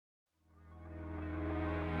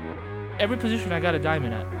every position I got a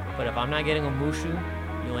diamond at. But if I'm not getting a Mushu,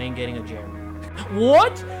 you ain't getting a Jeremy.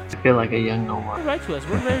 What? I feel like a young Nomar. Write to us.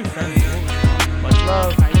 We're very friendly. Much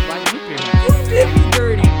love. I invite you here. You did me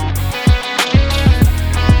dirty.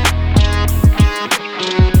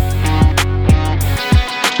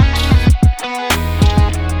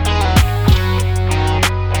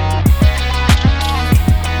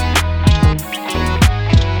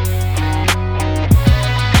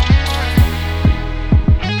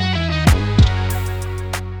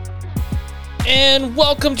 And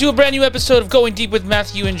welcome to a brand new episode of Going Deep with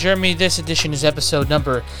Matthew and Jeremy. This edition is episode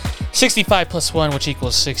number 65 plus 1, which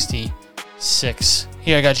equals 66.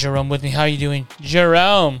 Here I got Jerome with me. How are you doing,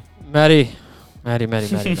 Jerome? Maddie. I'm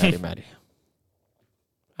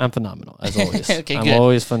phenomenal, as always. Okay, I'm good.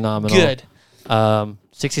 always phenomenal. Good.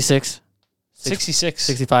 66. 66.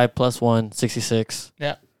 65 plus 1, 66.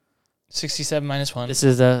 Yeah. 67 minus 1. This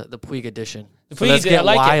is the Puig edition. The So Puig let's edi- get I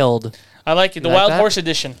like it. wild. I like it. The You like Wild that? Horse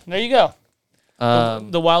edition. There you go. Um,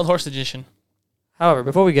 The Wild Horse edition. however,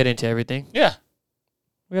 before we get into everything, Yeah.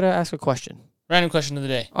 we got to ask a question. Random question of the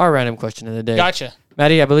day. Our random question of the day. Gotcha.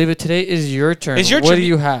 Maddie, I believe it today is your turn. It's your what turn. do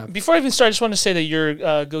you have? Before I even start, I just want to say that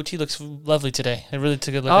your goatee looks lovely today. I really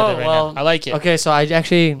took a look Oh, at it right well, now. I like it. Okay, so I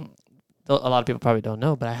actually, a lot of people probably don't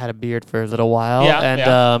know, but I had a beard for a little while. Yeah, and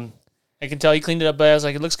yeah. I can tell you cleaned it up, but I was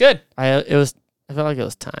like, it looks good. I felt like it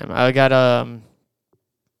was time. I got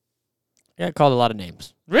called a lot of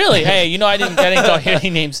names. Really? Hey, I didn't call you any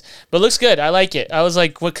names, but it looks good. I like it. I was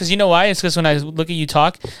like, what? Because you know why? It's because when I look at you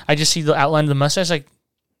talk, I just see the outline of the mustache. Like,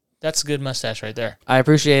 that's a good mustache right there. I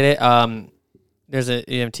appreciate it. There's an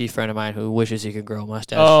EMT friend of mine who wishes he could grow a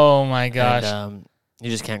mustache. Oh my gosh. And, you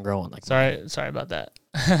just can't grow one like that. Sorry about that.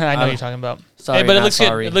 I know what you're talking about. Sorry, Hey, but it not looks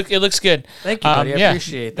sorry. good. It looks good. Thank you, buddy. I yeah,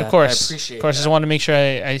 appreciate that. Of course. I appreciate Of course. I that. just wanted to make sure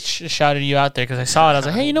I shouted you out there because I saw it. I was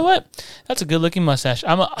like, hey, you know what? That's a good looking mustache.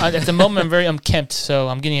 At the moment, I'm very unkempt, so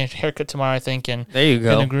I'm getting a haircut tomorrow, I think, and There you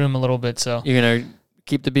gonna go. groom a little bit. So You're going to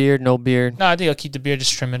keep the beard, no beard. no, I think I'll keep the beard,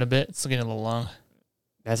 just trim it a bit. It's getting a little long.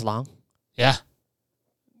 That's long. Yeah.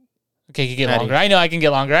 Okay, it can get Maddie. longer. I know I can get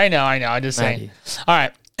longer. I know. I'm just saying.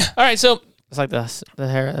 Maddie. All right. So It's like the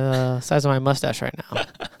hair size of my mustache right now.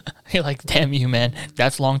 you're like, damn you, man.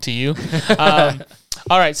 That's long to you.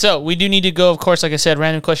 All right. So we do need to go, of course, like I said,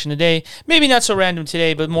 random question today. Maybe not so random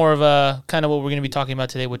today, but more of a kind of what we're going to be talking about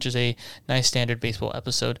today, which is a nice standard baseball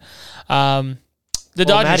episode. The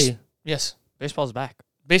Dodgers. Maddie, Yes. baseball's back.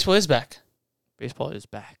 Baseball is back. Baseball is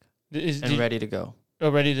back Is and ready to go.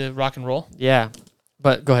 ready to rock and roll? Yeah.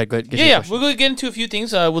 But go ahead. Get your Yeah. question. We're going to get into a few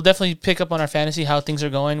things. We'll definitely pick up on our fantasy, how things are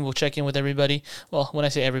going. We'll check in with everybody. Well, when I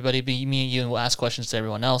say everybody, be me and you, and we'll ask questions to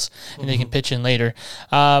everyone else, and they can pitch in later.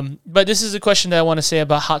 But this is a question that I want to say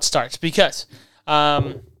about hot starts because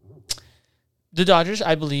the Dodgers,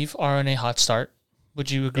 I believe, are on a hot start. Would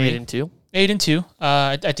you agree? 8-2. 8-2.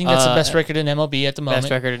 I think that's the best record in MLB at the moment.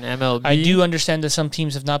 Best record in MLB. I do understand that some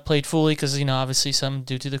teams have not played fully because, obviously some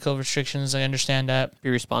due to the COVID restrictions. I understand that. Be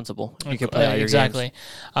responsible. You can play all your exactly.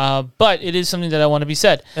 games. But it is something that I want to be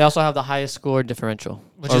said. They also have the highest score differential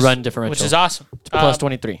Which or is- run differential, Which is awesome. plus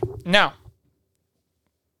 23. Now,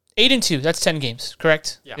 8-2. That's 10 games,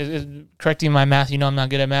 correct? Yeah. Correcting my math. I'm not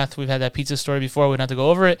good at math. We've had that pizza story before. We don't have to go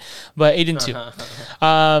over it. But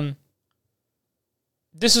 8-2.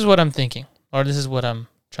 This is what I'm thinking, or this is what I'm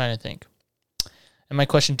trying to think. And my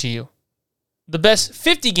question to you: the best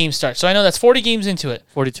 50 game start. So I know that's 40 games into it.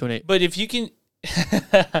 42-8. But if you can,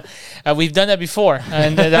 we've done that before,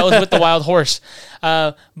 and that was with the Wild Horse.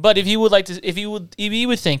 But if you would like to, if you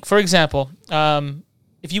would think, for example,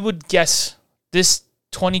 if you would guess this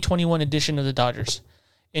 2021 edition of the Dodgers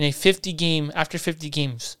in a 50 game after 50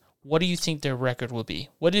 games, what do you think their record will be?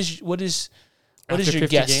 What is After your 50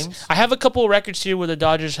 guess? games? I have a couple of records here where the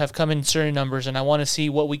Dodgers have come in certain numbers, and I want to see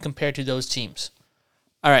what we compare to those teams.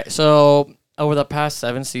 All right. So over the past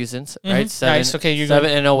 7 seasons, right? Nice. Okay, you're 7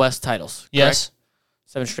 NL West titles. Yes. Correct?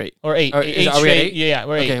 7 straight. Or 8. Or 8 are we at straight. 8? Yeah,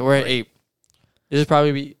 we're 8. Okay, we're at 8. This is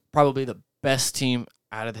probably the best team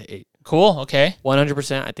out of the 8. Cool. Okay.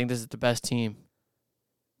 100%. I think this is the best team.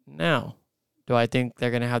 Now, do I think they're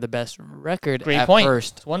going to have the best record Great at point.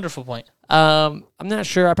 first? It's a wonderful point. I'm not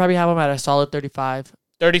sure. I probably have them at a solid 35.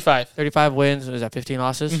 35. 35 wins. Is that 15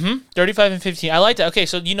 losses? 35 and 15. I like that. Okay,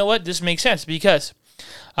 so you know what? This makes sense because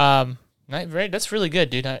that's really good,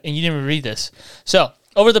 dude. And you didn't even read this. So,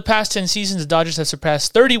 over the past 10 seasons, the Dodgers have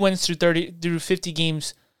surpassed 30 wins through 50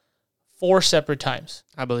 games 4 separate times.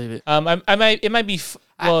 I believe it. It might be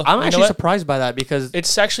well, I'm you know actually what? surprised by that because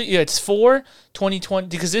It's actually it's for 2020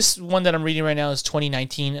 because this one that I'm reading right now is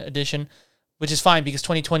 2019 edition, which is fine because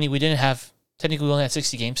 2020 we didn't have Technically, we only had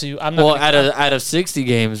 60 games, so I'm not. Well, gonna, out of 60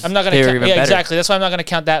 games, I'm not going they to were count. even Yeah, better. exactly. That's why I'm not going to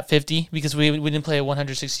count that 50 because we didn't play a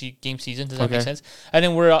 160 game season. Does that make Okay. sense? And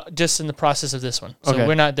then we're just in the process of this one, so Okay.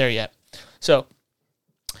 we're not there yet. So,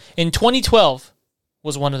 in 2012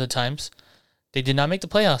 was one of the times they did not make the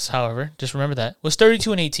playoffs. However, just remember that was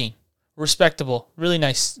 32-18, respectable, really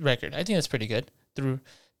nice record. I think that's pretty good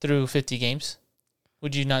through 50 games.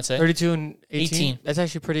 Would you not say? 32 and 18. 18. That's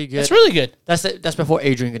actually pretty good. That's really good. That's before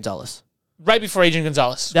Adrian Gonzalez. Right before Adrian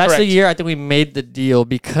Gonzalez. That's the Correct. year I think we made the deal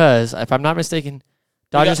because, if I'm not mistaken,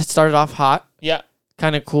 Dodgers had started off hot, Yeah.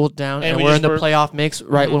 kind of cooled down, And and we we're just in the were- playoff mix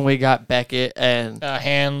right Mhm. when we got Beckett and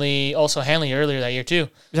Hanley earlier that year too.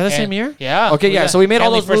 is that the same year? Yeah. Okay, yeah. So we made all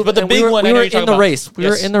Hanley those first, moves, but the and big one we I know were you're talking in the about. race. We were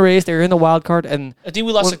Yes. in the race. They were in the wild card, and I think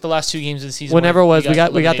we lost When- like the last 2 games of the season. whenever it where was, we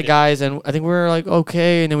got the eliminated. guys, and I think we were like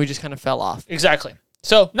okay, and then we just kind of fell off. Exactly.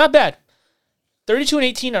 So not bad.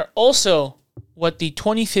 32-18 are also what the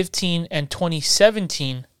 2015 and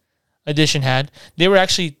 2017 edition had. They were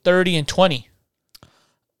actually 30-20.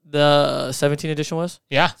 The 17 edition was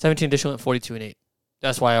Yeah. 17 edition went 42 and 8.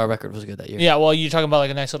 That's why our record was good that year. Yeah. Well, you're talking about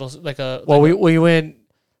like a nice little Well, we went.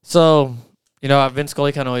 So Vince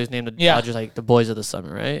Scully kind of always named the Yeah. Dodgers like the boys of the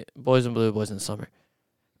summer, right? Boys in blue, boys in the summer.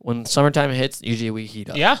 When summertime hits, usually we heat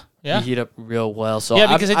up. Yeah. We heat up real well. So Yeah,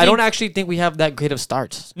 because I don't actually think we have that great of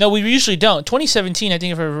starts. No, we usually don't. 2017, I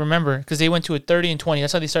think if I remember, because they went to a 30-20.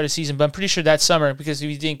 That's how they started the season. But I'm pretty sure that summer, because if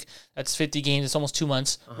you think that's 50 games, it's almost 2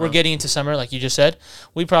 months. We're getting into summer, like you just said.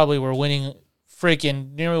 We probably were winning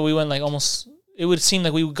freaking. You know, we went like almost. It would seem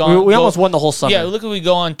like we would go. We almost won the whole summer. Yeah, look at we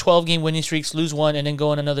go on 12-game winning streaks, lose one, and then go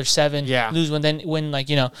on another 7. Yeah. Lose one, then win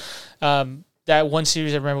that one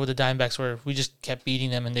series I remember with the Diamondbacks where we just kept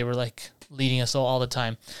beating them and they were like leading us all the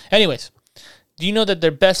time. Anyways, do you know that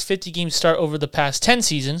their best 50-game start over the past 10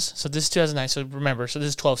 seasons, so this is 2009, so remember, so this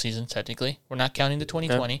is 12 seasons technically, we're not counting the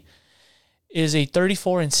 2020, is a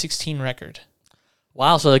 34-16 record.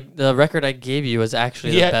 Wow. So the record I gave you was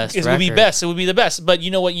actually the best. It would be best. It would be the best. But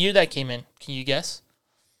you know what year that came in? Can you guess?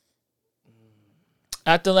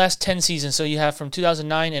 At the last 10 seasons, so you have from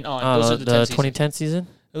 2009 and on. Those are the 10 seasons. 2010 season.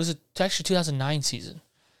 It was actually 2009 season.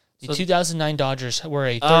 The So- 2009 Dodgers were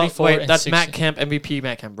a 34 wait, and that's 16. Matt Kemp MVP.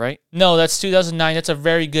 Matt Kemp, right? No, that's 2009. That's a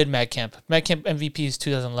very good Matt Kemp. Matt Kemp MVP is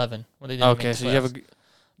 2011 when they didn't make Okay, the so you have playoffs.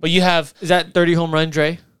 But you have is that 30 home run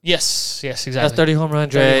Dre? yes, exactly. That's 30 home run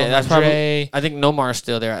 30 Dre. home That's run probably. Dre. I think Nomar's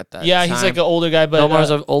still there at that. Yeah, he's time. like an older guy, but Nomar's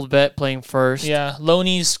an old vet playing first. yeah,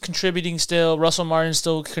 Loney's contributing still. Russell Martin's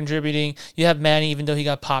still contributing. You have Manny, even though he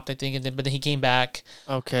got popped, I think, but then he came back.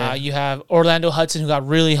 Okay. You have Orlando Hudson, who got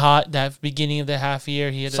really hot that beginning of the half year.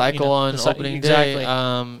 He had Cycle on the opening exactly.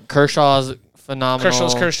 day. Kershaw's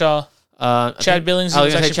phenomenal. Kershaw. Chad Billings I was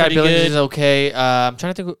was gonna say actually Chad pretty Billings good. is okay. I'm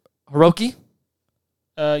trying to think. Hiroki.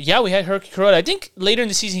 Yeah, we had Kuroda. I think later in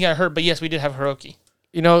the season he got hurt, but yes, we did have Hiroki.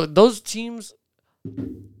 Those teams.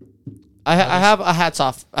 I have a hats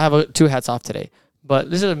off. I have 2 hats off today,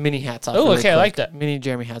 but this is a mini hats off. Oh, really okay, I quick. like that. Mini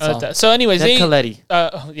Jeremy hats I like off. that. So, anyways, Ned Coletti.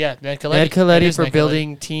 Ned Coletti. Ned It Coletti is for Ned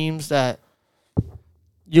building teams that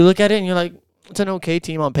you look at it and you're like, it's an okay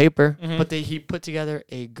team on paper, Mhm. but he put together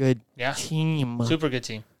a good Yeah, team. super good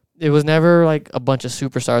team. It was never like a bunch of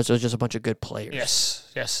superstars. It was just a bunch of good players.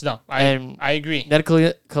 Yes. No, And I agree. Ned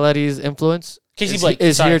Coletti's influence Casey is- Blake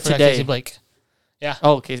is Sorry, here I forgot today. Casey Blake.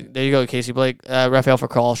 Oh, okay. There you go, Casey Blake. Rafael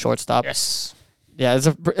Furcal, shortstop. Yes. Yeah, it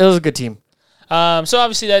was a good team. So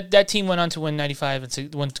obviously that team went on to win 95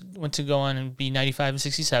 and went to go on and be 95 and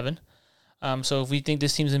 67. So if we think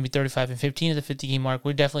this team's gonna be 35 and 15 at the 50-game mark,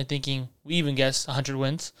 we're definitely thinking we even guess 100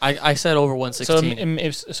 wins. I said over So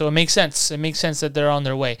 116. so it makes sense. It makes sense that they're on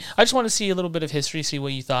their way. I just want to see a little bit of history, see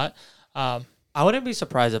what you thought. I wouldn't be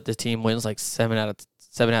surprised if this team wins like 7 out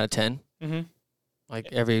of 10. Mhm. Like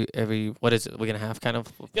every what is it? We're gonna have kind of.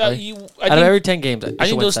 Yeah, play? I Out of think, every 10 games, I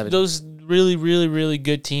think those really, really, really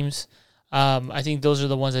good teams. I think those are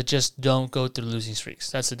the ones that just don't go through losing streaks.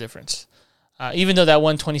 That's the difference. Even though that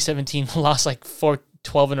one 2017 lost like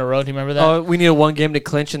 12 in a row. Do you remember that? Oh, we needed 1 game to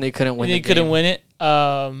clinch, and they couldn't win. They couldn't win it.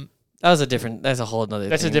 That was a different. That's a whole other.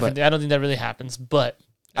 That's thing, a different but thing. I don't think that really happens. But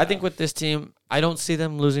I think with this team, I don't see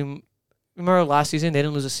them losing. Remember last season, they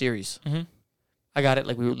didn't lose a series. Mhm. I got it.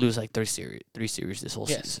 Like we would lose like 3 series this whole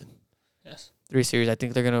Yes. season. yes. 3 series. I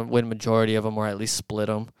think they're gonna win majority of them, or at least split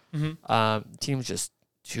them. Mm-hmm. Team's just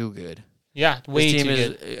too good. Yeah, way This team too is.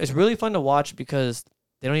 good. It's really fun to watch because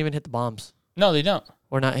they don't even hit the bombs. No, they don't.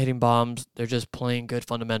 We're not hitting bombs. They're just playing good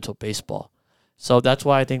fundamental baseball. So that's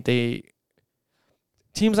why I think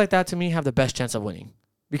teams like that to me have the best chance of winning.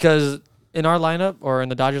 Because in our lineup or in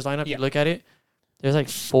the Dodgers lineup, Yeah. you look at it, there's like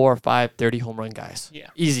 4 or 5 30 home run guys. Yeah.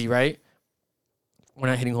 Easy, right? We're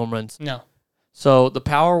not hitting home runs. No. So the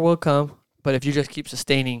power will come, But if you just keep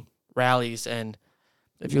sustaining rallies, and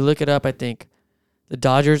if you look it up, I think the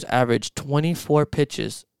Dodgers averaged 24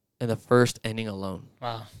 pitches in the first inning alone.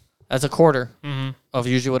 Wow. That's a quarter Mm-hmm. of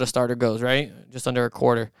usually what a starter goes, right? Just under a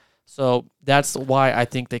quarter. So that's why I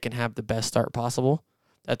think they can have the best start possible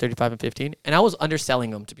at 35-15. And I was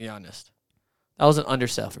underselling them, to be honest. That was an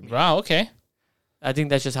undersell for me. Wow. Okay. I think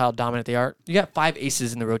that's just how dominant they are. You got 5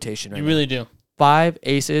 aces in the rotation right You now. really do. 5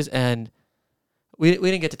 aces, and we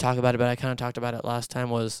didn't get to talk about it, but I kind of talked about it last time,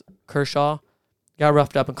 was Kershaw got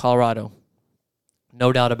roughed up in Colorado.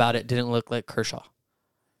 No doubt about it. Didn't look like Kershaw.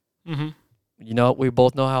 Mm-hmm. You know, we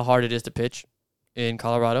both know how hard it is to pitch in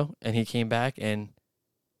Colorado, and he came back and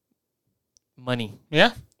money.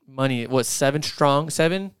 Yeah. Money. What, 7 strong?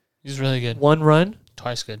 7? He's really good. 1 run?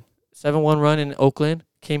 Twice good. 7-1 run in Oakland.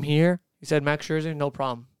 Came here. He said, Max Scherzer, no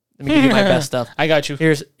problem. Let me give you my best stuff. I got you.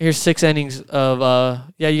 Here's 6 innings of,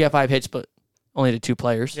 you got 5 hits, but only to 2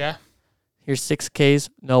 players. Yeah. Here's 6 Ks,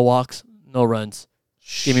 no walks, no runs.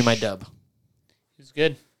 Give me my dub. He's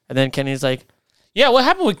good. And then Kenny's like, Yeah. What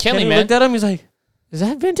happened with Kenley, Kenny man? looked at him. He's like, is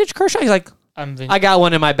that vintage Kershaw? He's like, I got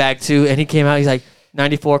one in my bag too. And he came out. He's like,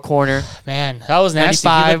 94 corner, Man, that was nasty.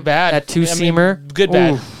 He 95, looked bad. that 2-seamer. Good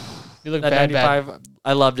bad. Ooh, You look that bad. 95.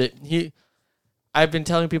 I loved it. I've been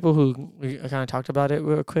telling people who we kind of talked about it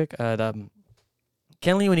real quick.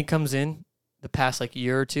 Kenley, when he comes in the past like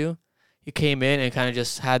year or two, he came in and kind of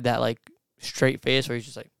just had that like straight face where he's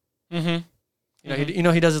just like,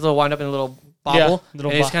 Mm-hmm. he does his little wind up in a little bobble, little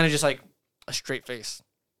and it's bob. kind of just like a straight face.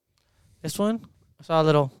 This one, I saw a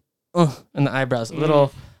little in the eyebrows, a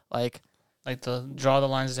little like to draw the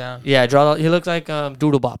lines down. he looked like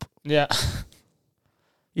Doodle Bop. Yeah.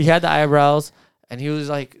 He had the eyebrows, and he was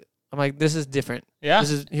like, I'm like, this is different. Yeah.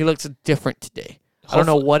 He looks different today. I don't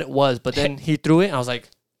know what it was, but then he threw it, and I was like,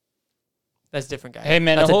 that's a different guy. Hey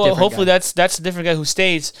man, That's a different hopefully guy. that's a different guy who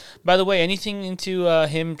stays. By the way, anything into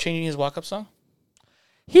him changing his walk-up song?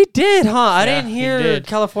 He did, huh? I Yeah, didn't he hear did.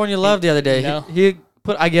 California Love the other day. No. He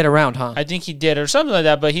put I Get Around, huh? I think he did or something like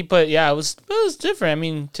that. But he put it was different. I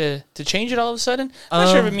mean, to change it all of a sudden, I'm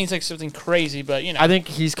not sure if it means like something crazy, but I think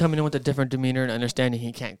he's coming in with a different demeanor and understanding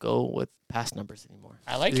he can't go with past numbers anymore.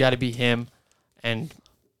 I like He's it. got to be him. And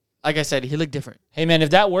like I said, he looked different. Hey man, if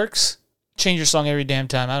that works, change your song every damn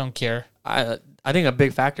time. I don't care. I think a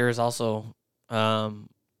big factor is also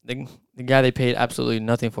the guy they paid absolutely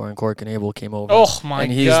nothing for in Corey Knebel came over. Oh my god!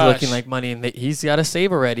 And he's looking like money, and he's got a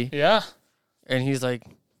save already. Yeah. And he's like,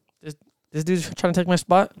 this dude's trying to take my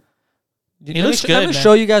spot. He looks good, I'm going to man.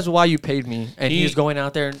 show you guys why you paid me. And He- he's going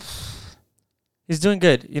out there. And he's doing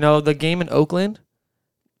good. You know, the game in Oakland,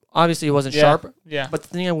 obviously it wasn't sharp. Yeah. But the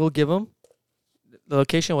thing I will give him, the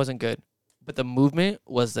location wasn't good. But the movement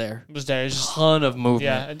was there. It was there. It's just, Ton of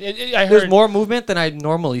movement. yeah. I There's heard more movement than I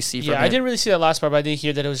normally see from Yeah, him. I didn't really see that last part, but I did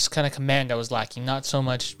hear that it was just kind of command that was lacking, not so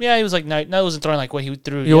much. Yeah, he was like, no, he wasn't throwing like what he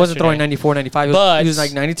threw. He wasn't throwing yesterday. 94, 95. But- He was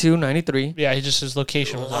like 92, 93. Yeah, his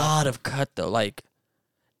location A was off. lot of cut, though. Like,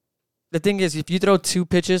 the thing is, if you throw 2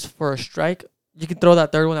 pitches for a strike, you can throw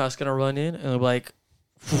that third one that's going to run in, and it'll be like,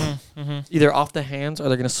 Mm-hmm. either off the hands or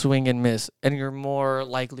they're going to swing and miss, and you're more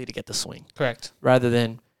likely to get the swing Correct. rather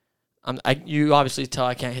than you obviously tell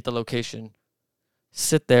I can't hit the location.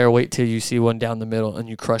 Sit there, wait till you see one down the middle, and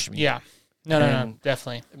you crush me. Yeah. No, And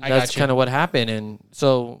definitely. I That's got you. kind of what happened, and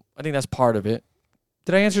so I think that's part of it.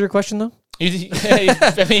 Did I answer your question, though?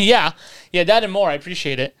 I mean, yeah, that and more. I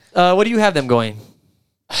appreciate it. What do you have them going?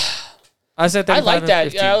 I said I 35 like and that.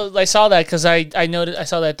 15. I saw that because I noticed. I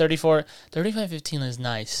saw that 35-15 is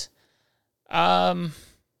nice. I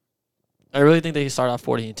really think they start off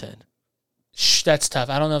 40 and 10. That's tough.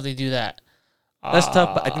 I don't know if they do that. That's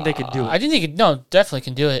tough, but I think they could do it. I think they could. No, definitely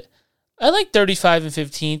can do it. I like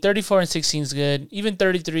 35-15. 34-16 is good. Even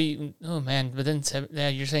 33. Oh man, but then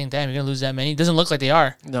you're saying, damn, you're gonna lose that many. It doesn't look like they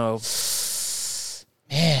are. No.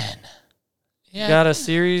 Man. Yeah. Got a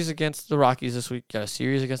series against the Rockies this week. Got a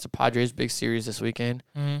series against the Padres. Big series this weekend.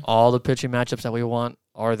 Mhm. All the pitching matchups that we want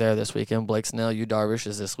are there this weekend. Blake Snell, Yu Darvish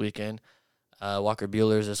is this weekend. Walker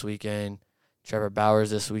Buehler's this weekend. Trevor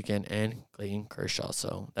Bauer's this weekend. And Clayton Kershaw.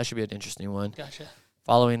 So that should be an interesting one. Gotcha.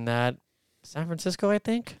 Following that, San Francisco, I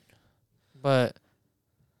think. But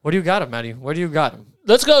where do you got him, Matty? Where do you got him?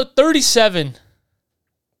 Let's go 37.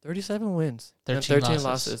 37 wins. 13 13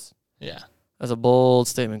 losses. Yeah. That's a bold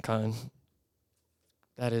statement, Con.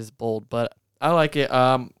 That is bold, but I like it.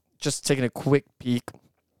 Just taking a quick peek.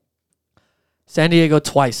 San Diego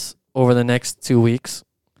twice over the next 2 weeks.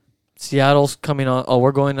 Seattle's coming on. Oh,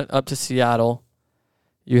 we're going up to Seattle.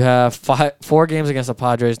 You have 4 games against the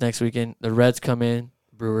Padres next weekend. The Reds come in.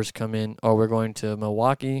 Brewers come in. Or we're going to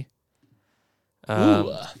Milwaukee.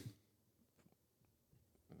 Ooh.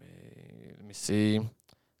 see.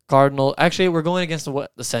 Cardinal. Actually, we're going against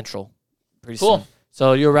the Central pretty Cool. soon.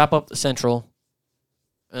 So you'll wrap up the Central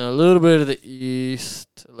and a little bit of the East,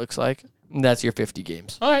 it looks like. And that's your 50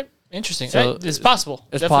 games. All right. Interesting. So It's possible.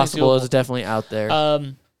 It's Definitely possible. doable. It's definitely out there.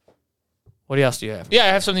 What else do you have? Yeah, I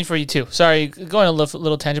have something for you too. Sorry, going a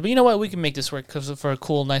little tangent, but you know what? We can make this work for a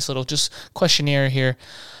cool, nice little just questionnaire here.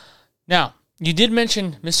 Now, you did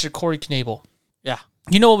mention Mr. Corey Knable. Yeah.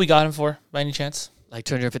 You know what we got him for, by any chance? Like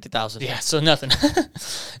 250,000. Yeah, so nothing.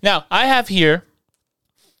 Now, I have here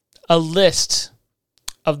a list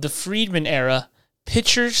of the Friedman era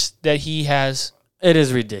pitchers that he has, It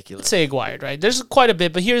is ridiculous. let's say, acquired, right? There's quite a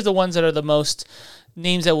bit, but here's the ones that are the most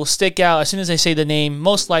names that will stick out. As soon as I say the name,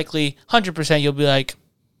 most likely, 100%, you'll be like,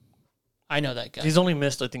 I know that guy. He's only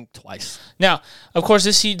missed, I think, twice. Now, of course,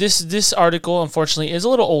 this article, unfortunately, is a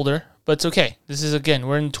little older, but it's okay. This is, again,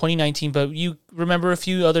 we're in 2019, but you remember a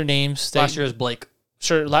few other names. That, Last year is Blake.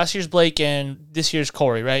 Sure, last year's Blake and this year's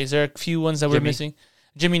Corey, right? Is there a few ones that we're Jimmy. missing?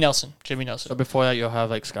 Jimmy Nelson. So before that, you'll have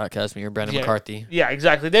like Scott Casimir, Brandon Yeah. McCarthy. Yeah,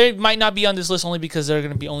 exactly. They might not be on this list only because they're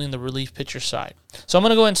going to be only in the relief pitcher side. So I'm going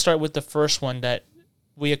to go ahead and start with the first one that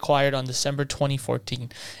we acquired on December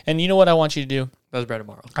 2014. And you know what I want you to do? That was Brandon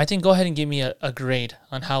Morrow. I think go ahead and give me a grade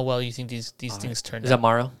on how well you think these things turned Is out. that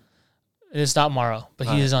Morrow? It's not Morrow, but he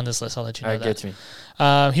All right. is on this list. I'll let you know All right, that. get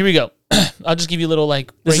to me. Here we go. I'll just give you a little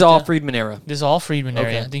like. This is all breakdown. Friedman era. This is all Friedman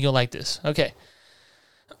area. Okay. I think you'll like this. Okay.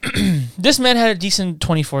 This man had a decent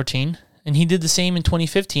 2014, and he did the same in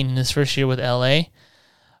 2015 in his first year with LA,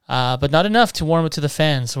 but not enough to warm it to the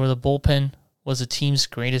fans, where the bullpen was the team's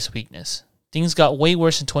greatest weakness. Things got way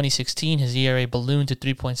worse in 2016. His ERA ballooned to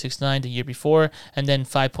 3.69 the year before, and then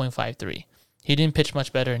 5.53. He didn't pitch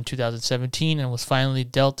much better in 2017 and was finally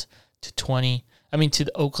dealt to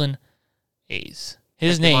the Oakland A's.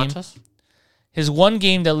 His Anthony name, Montas? his one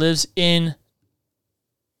game that lives in,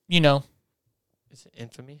 Is it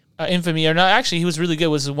infamy? infamy, or not. Actually, he was really good.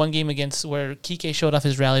 Was the one game against where Kike showed off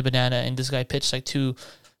his rally banana, and this guy pitched like 2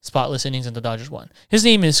 spotless innings, and the Dodgers won. His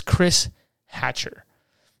name is Chris Hatcher.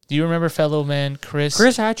 Do you remember, fellow man, Chris?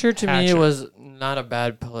 Chris Hatcher to me Hatcher. was not a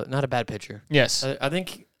bad pitcher. Yes. I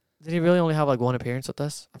think did he really only have like one appearance with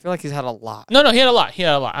us? I feel like he's had a lot. No, he had a lot.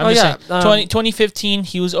 I'm just saying. 20, 2015,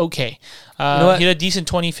 he was okay. know what? He had a decent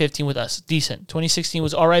 2015 with us. Decent. 2016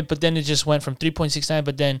 was all right, but then it just went from 3.69,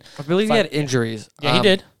 but then, I believe he had injuries. yeah, he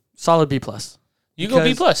did. Solid B plus. You go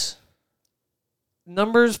B+. because-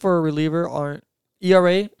 Numbers for a reliever aren't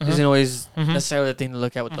ERA isn't always Mhm. necessarily the thing to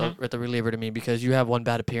look at with the reliever to me, because you have one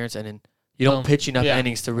bad appearance and then you don't Boom. pitch enough Yeah.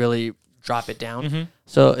 innings to really drop it down. Mm-hmm.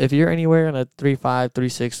 So if you're anywhere in a 3.5,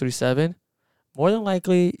 3.6, 3.7, more than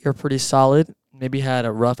likely you're pretty solid. Maybe had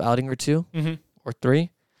a rough outing or 2 Mm-hmm. or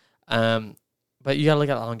 3. But you got to look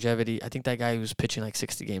at longevity. I think that guy was pitching like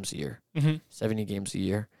 60 games a year, Mm-hmm. 70 games a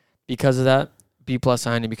year. Because of that, B+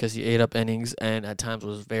 signing because he ate up innings and at times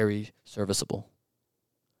was very serviceable.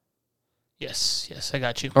 Yes, I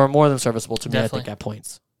got you. Or more than serviceable to me, I Definitely. think, at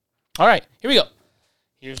points. All right, here we go.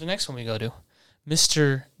 Here's the next one we go to.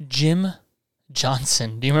 Mr. Jim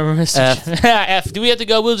Johnson. Do you remember Mr. F. Jim? F. Do we have to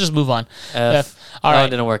go? We'll just move on. F. All That right. one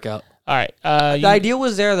didn't work out. All right. The idea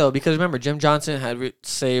was there, though, because remember, Jim Johnson had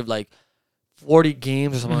saved like 40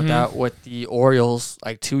 games or something Mhm. like that with the Orioles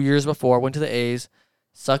like 2 years before, went to the A's,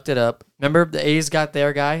 sucked it up. Remember, the A's got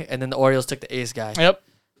their guy, and then the Orioles took the A's guy. Yep.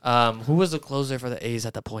 Who was the closer for the A's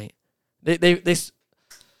at the point? They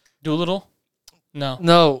Doolittle? No.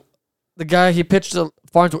 No, the guy he pitched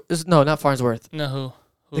Farnsworth. No, not Farnsworth. No,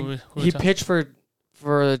 who? He pitched for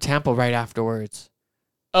Tampa right afterwards.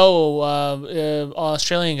 Oh,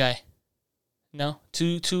 Australian guy. No?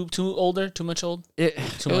 Too older? Too much old?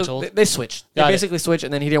 Too much old. They switched. Got They it. basically switched,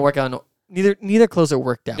 and then he didn't work out. Neither closer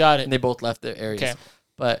worked out. Got it. And they both left their areas. Okay.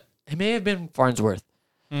 But it may have been Farnsworth.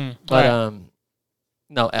 Mm. But All right.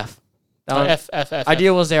 no, F. That one- F.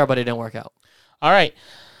 idea was there, but it didn't work out. All right.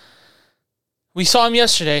 We saw him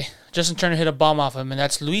yesterday. Justin Turner hit a bomb off him, and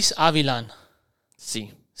that's Luis Avilan.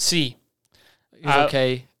 C. C. He was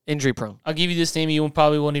okay. Injury prone. I'll give you this name. You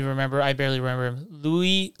probably won't even remember. I barely remember him.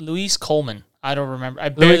 Luis Coleman. I don't remember. I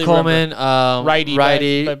barely Louis Coleman, remember.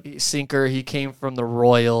 Righty, but- sinker. He came from the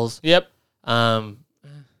Royals. Yep.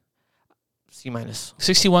 C minus.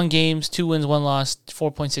 61 games, 2 wins, 1 loss,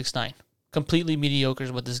 4.69. Completely mediocre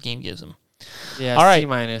is what this game gives him. Yeah. All right. C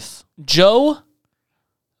minus. Joe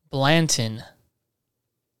Blanton.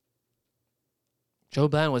 Joe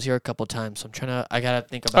Blanton was here a couple times, so I gotta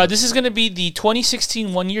think about. This is going to be the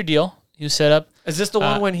 2016 one-year deal. He was set up. Is this the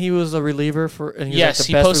one when he was a reliever and he was Yes, like the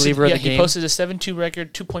he best posted. reliever Yeah, of the game? he posted a 7.2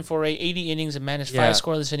 record, 2.48, 80 innings, and managed 5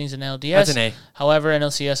 scoreless innings in LDS. That's an A. However,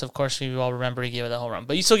 NLCS, of course, you all remember he gave it that home run,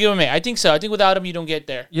 but you still give him an A. I think so. I think without him, you don't get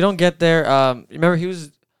there. You don't get there. Remember,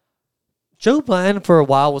 Joe Bland for a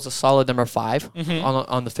while was a solid number 5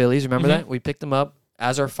 on the Phillies. Remember that? We picked him up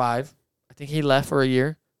as our 5. I think he left for a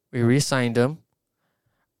year. We re-signed him.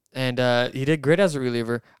 And he did great as a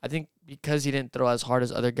reliever. I think because he didn't throw as hard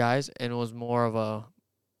as other guys and was more of a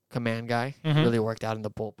command guy, it really worked out in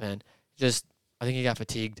the bullpen. I think he got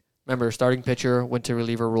fatigued. Remember, starting pitcher went to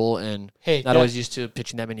reliever role and not always used to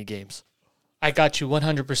pitching that many games. I got you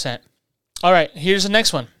 100%. All right, here's the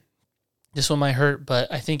next one. This one might hurt,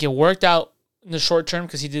 but I think it worked out in the short term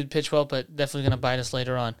because he did pitch well, but definitely going to bite us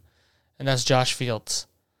later on. And that's Josh Fields.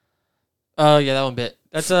 Oh, yeah, that one bit.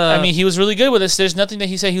 I mean, he was really good with us. There's nothing that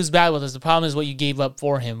he said he was bad with us. The problem is what you gave up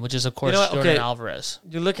for him, which is, of course, Jordan Alvarez.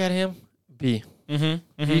 You look at him, B.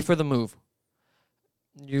 B for the move.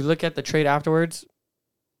 You look at the trade afterwards.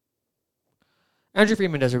 Andrew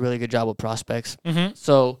Friedman does a really good job with prospects.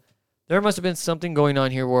 So there must have been something going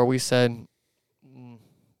on here where we said,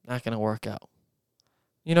 not going to work out.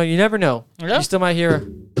 You never know. Yeah. You still might hear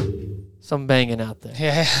some banging out there.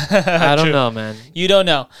 Yeah, I don't know, man. You don't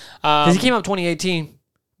know. Because he came out 2018.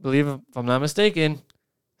 Believe if I'm not mistaken,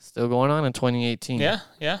 still going on in 2018.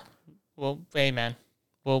 Yeah. Well, hey, man.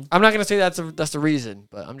 Well, I'm not gonna say that's the reason,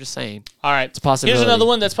 but I'm just saying. All right, it's a possibility. Here's another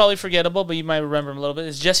one that's probably forgettable, but you might remember him a little bit.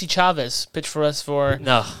 It's Jesse Chavez. Pitched for us for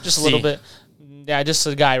just a little bit. Yeah, just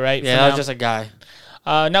a guy, right? Yeah, that was just a guy.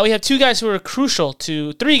 Now we have 2 guys who are crucial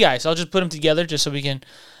to 3 guys. I'll just put them together just so we can.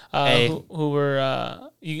 Who were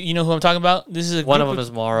you know who I'm talking about? This is one of them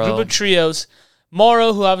is Morrow. Group of trios.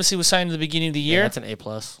 Morrow, who obviously was signed at the beginning of the year. Yeah, that's an A+.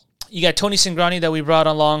 You got Tony Cingrani that we brought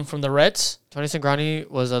along from the Reds. Tony Cingrani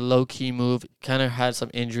was a low-key move. Kind of had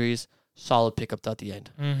some injuries. Solid pickup at the end.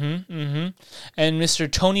 And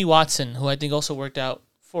Mr. Tony Watson, who I think also worked out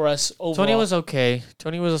for us overall. Tony was okay.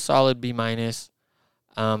 Tony was a solid B-.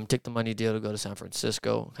 Took the money deal to go to San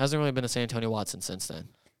Francisco. Hasn't really been a San Antonio Watson since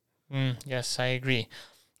then. Yes, I agree.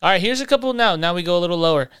 All right, here's a couple now. Now we go a little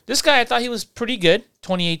lower. This guy, I thought he was pretty good,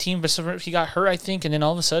 2018, but he got hurt, I think, and then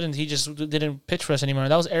all of a sudden he just didn't pitch for us anymore.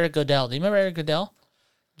 That was Eric Goodell. Do you remember Eric Goodell?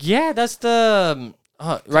 Yeah, that's the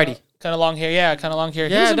righty. Kind of long hair. Yeah, kind of long hair.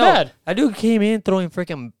 He wasn't bad. That dude came in throwing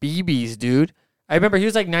freaking BBs, dude. I remember he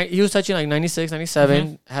was touching like 96,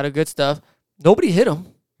 97, had a good stuff. Nobody hit him.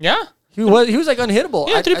 Yeah. He was like unhittable.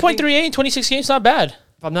 Yeah, 3.38 in 26 games, not bad.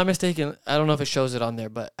 If I'm not mistaken, I don't know if it shows it on there,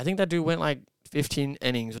 but I think that dude went like 15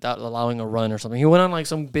 innings without allowing a run or something. He went on like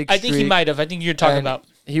some big streak. I think he might have. I think you're talking about.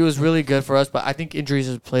 He was really good for us, but I think injuries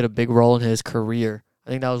has played a big role in his career. I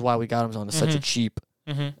think that was why we got him on such a cheap.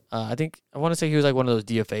 I want to say he was like one of those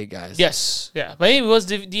DFA guys. Yes, yeah, but he was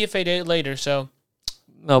DFA later, so.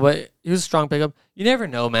 No, but he was a strong pickup. You never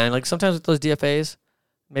know, man. Like sometimes with those DFAs,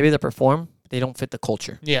 maybe they perform, but they don't fit the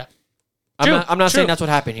culture. Yeah. I'm not saying that's what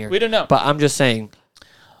happened here. We don't know, but I'm just saying.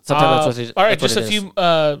 Sometimes that's what it, all right, just a few.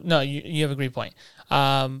 No, you have a great point.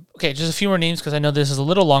 Okay, just a few more names because I know this is a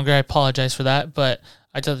little longer. I apologize for that, but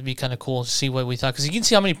I thought it'd be kind of cool to see what we thought because you can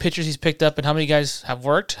see how many pitchers he's picked up and how many guys have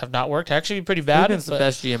worked, have not worked. Actually, be pretty bad. He's the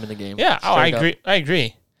best GM in the game. Yeah, I agree. I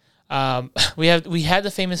agree. We had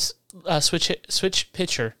the famous switch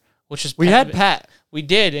pitcher, which is Pat. We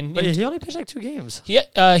did, but he only pitched like 2 games. He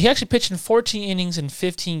actually pitched in 14 innings in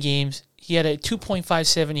 15 games. He had a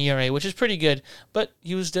 2.57 ERA, which is pretty good, but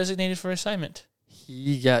he was designated for assignment.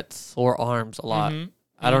 He got sore arms a lot.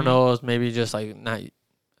 I don't know. It was maybe just like not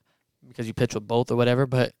because you pitch with both or whatever,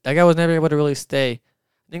 but that guy was never able to really stay.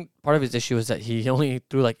 I think part of his issue is that he only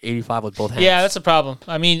threw like 85 with both hands. Yeah, that's a problem.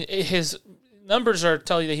 I mean, his numbers are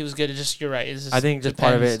telling you that he was good. It's just, you're right. I think just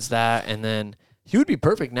part of it is that, and then he would be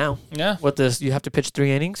perfect now. Yeah. With this, you have to pitch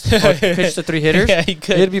 3 innings, or pitch to 3 hitters. Yeah, he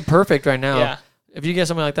could. It'd be perfect right now. Yeah. If you get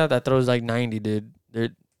something like that throws like 90, dude,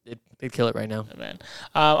 they'd kill it right now. Oh, man.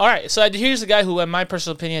 All right, so here's the guy who, in my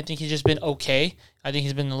personal opinion, I think he's just been okay. I think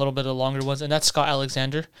he's been a little bit of the longer ones, and that's Scott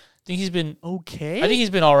Alexander. I think he's been okay. I think he's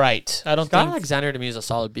been all right. Scott Alexander to me is a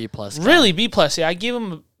solid B+. Really, B+. Yeah, I give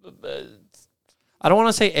him. I don't want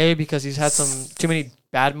to say A because he's had some too many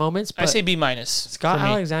bad moments. But I say B-. Scott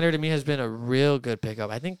Alexander to me has been a real good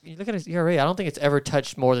pickup. I think you look at his ERA. I don't think it's ever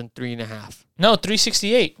touched more than 3.5. No,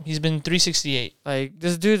 3.68. He's been 3.68. Like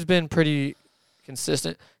this dude's been pretty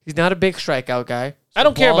consistent. He's not a big strikeout guy. So I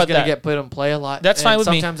don't care about that. Gonna get put in play a lot. That's fine with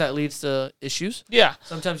me. Sometimes that leads to issues. Yeah.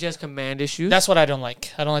 Sometimes he has command issues. That's what I don't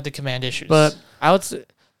like. I don't like the command issues. But I would say,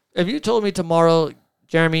 if you told me tomorrow,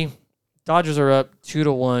 Jeremy, Dodgers are up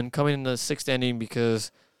 2-1 coming in the 6th inning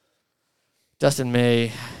because Dustin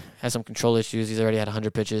May has some control issues. He's already had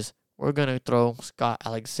 100 pitches. we're gonna throw Scott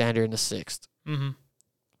Alexander in the 6th. Mm-hmm.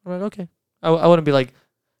 I'm like, okay. I wouldn't be like,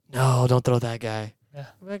 no, don't throw that guy. Yeah.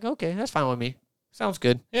 I'm like, okay, that's fine with me. Sounds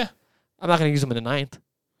good. Yeah. I'm not gonna use him in the 9th.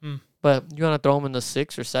 But you wanna throw him in the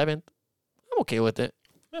 6th or 7th? I'm okay with it.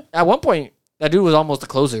 Yeah. At one point, that dude was almost a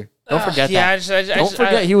closer. Don't forget that. Don't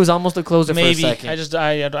forget he was almost a closer maybe. for a second.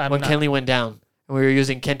 I'm when not. Kenley went down and we were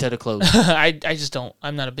using Kenta to close. I just don't.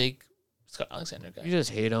 I'm not a big Scott Alexander guy. You just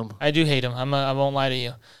hate him. I do hate him. I won't lie to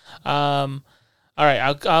you. All right,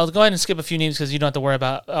 I'll go ahead and skip a few names because you don't have to worry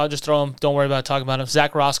about. I'll just throw them. Don't worry about talking about him.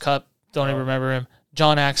 Zach Rosscup. Don't even remember him.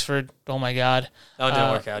 John Axford. Oh my God. That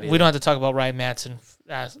didn't work out either. We don't have to talk about Ryan Matson.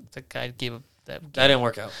 That guy gave up. That didn't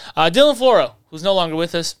work out. Dylan Floro, who's no longer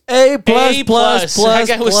with us. A++. That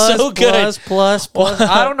guy was so good. Plus.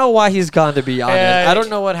 I don't know why he's gone, to be honest. Yeah. I don't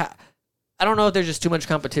know I don't know if there's just too much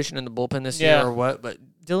competition in the bullpen this year or what, but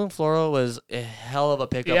Dylan Floro was a hell of a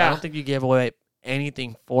pickup. Yeah. I don't think you gave away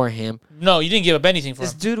anything for him. No, you didn't give up anything for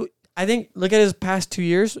This him. dude, I think, look at his past 2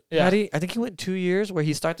 years, Yeah. Matty. I think he went 2 years where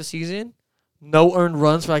he started the season, no earned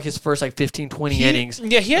runs for like his first 15, 20 innings.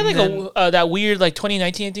 Yeah, he had And like that weird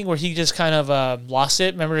 2019 thing where he just kind of lost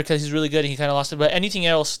it. Remember, because he's really good and he kind of lost it. But anything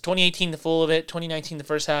else, 2018 the full of it, 2019 the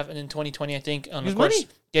first half, and then 2020 I think of He's course money.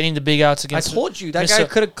 getting the big outs I against. told you that Mr. guy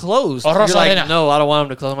could have closed. Oh, You're like, Rosarena. no, I don't want him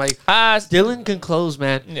to close. I'm like, Dylan can close,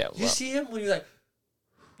 man. Yeah, You see him when he's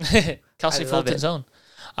like, Kelsey I love Fulton's it.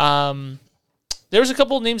 own. There was a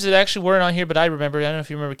couple of names that actually weren't on here, but I remember. I don't know if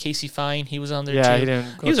you remember Casey Fine. He was on there too. he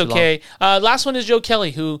didn't. He was okay. Last one is Joe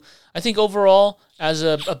Kelly, who I think overall, as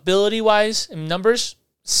a ability wise and numbers,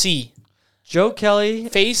 C. Joe Kelly,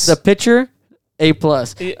 Face the pitcher, A+.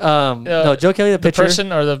 No, Joe Kelly, the the pitcher,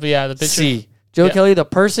 person or the pitcher. C. Joe Yeah. Kelly, the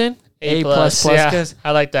person, A++. Yeah, Because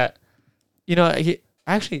I like that. you know,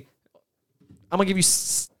 actually, I'm gonna give you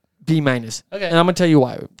B-, and Okay. I'm gonna tell you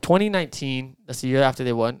why. 2019, that's the year after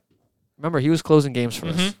they won. Remember, he was closing games for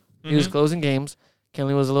us. He was closing games.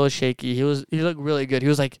 Kenley was a little shaky. He looked really good. He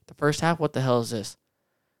was like, the first half, what the hell is this?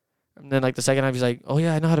 And then the second half, he's like, oh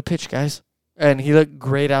yeah, I know how to pitch, guys. And he looked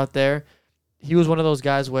great out there. He was one of those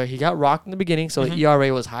guys where he got rocked in the beginning, so the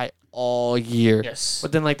ERA was high all year. Yes.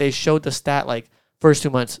 But then they showed the stat first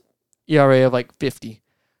 2 months, ERA of 50.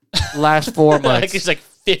 Last 4 months. It's like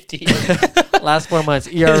 50. Last 4 months,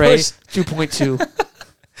 ERA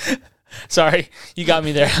 2.2. Sorry, you got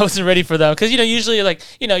me there. I wasn't ready for that because usually your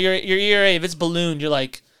ERA, if it's ballooned, you're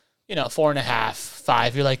 4.5,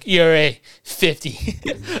 5. You're ERA 50.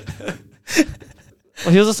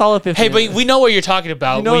 Well, he was a solid 50. Hey, but we know what you're talking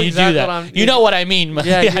about You know when you exactly do that. what I'm- You know what I mean.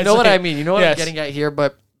 Yeah, you know what I mean. mean. You know what Yes. I'm getting at here.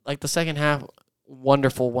 But the second half,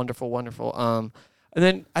 wonderful. And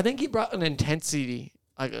then I think he brought an intensity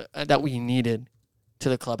that we needed to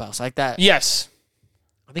the clubhouse, like that. Yes.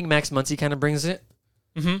 I think Max Muncy kind of brings it,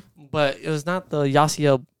 Mm-hmm. but it was not the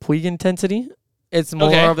Yasiel Puig intensity. It's more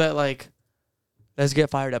Okay. of that let's get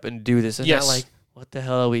fired up and do this. And Yes. not what the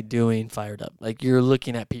hell are we doing fired up? You're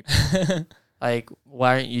looking at people.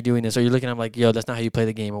 Why aren't you doing this? Or you're looking at them yo, that's not how you play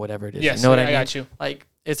the game or whatever it is. Yes, you know what I mean? got you.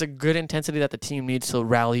 It's a good intensity that the team needs to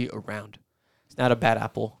rally around. He's not a bad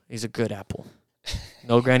apple. He's a good apple.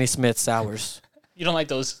 No Granny Smith sours. You don't like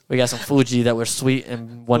those. We got some Fuji that were sweet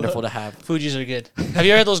and wonderful to have. Fuji's are good. Have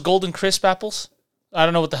you ever had those golden crisp apples? I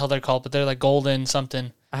don't know what the hell they're called, but they're golden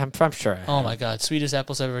something. I'm sure. Oh my God, sweetest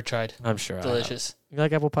apples I've ever tried. I'm sure. Delicious. You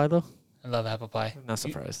like apple pie though? I love apple pie. I'm not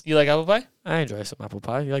surprised. You like apple pie? I enjoy some apple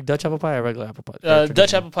pie. You like Dutch apple pie or regular apple pie? Dutch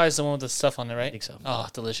Traditional? apple pie is the one with the stuff on it, I right? think so. Oh,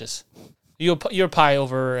 delicious. You're pie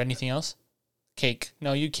over anything else? Cake.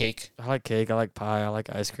 No, you cake. I like cake. I like pie. I like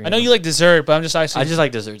ice cream. I know you like dessert, but I'm just asking. I just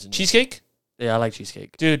like desserts. And cheesecake? Yeah, I like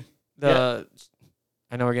cheesecake. Dude.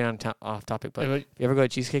 I know we're getting off topic, but if you ever go to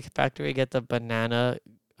Cheesecake Factory, get the banana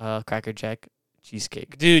Cracker Jack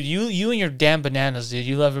cheesecake. Dude, you and your damn bananas, dude.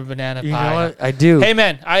 You love a banana You pie. know what? I do. Hey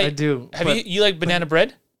man, I do. Have but- you like banana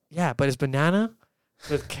bread? Yeah, but it's banana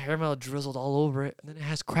with caramel drizzled all over it, and then it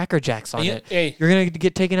has Cracker Jacks on it. Hey, You're gonna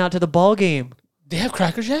get taken out to the ball game. they have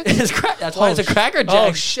Cracker Jack? That's why it's a Cracker Jack.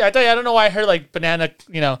 Oh shit! I don't know why I heard banana.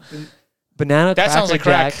 Banana. That sounds like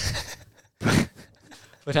crack.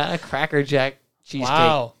 Banana Cracker Jack cheesecake.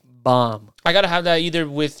 Wow. Bomb. I gotta have that either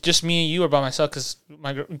with just me and you or by myself because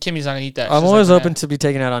Kimmy's not gonna eat that. I'm She's always like, open to be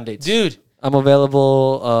taken out on dates. dude. I'm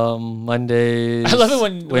available Mondays. I love it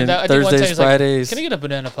when I think one time Thursdays, he's like, Fridays. "Can I get a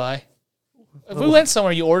banana pie?" If we went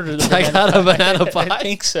somewhere, you ordered a I banana got a banana I pie.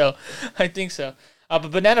 think so.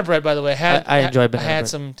 But banana bread, by the way, I enjoy banana I had bread.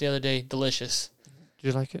 some the other day. Delicious. Do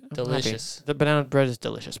you like it? I'm Delicious. happy. The banana bread is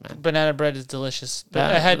delicious, man. Banana bread is delicious. But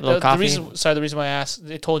Yeah, I had a little the coffee. reason. Sorry, the reason why I asked.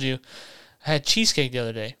 I told you, I had cheesecake the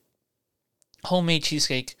other day. Homemade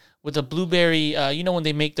cheesecake with a blueberry. You know when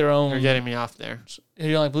they make their own. You're getting me off there.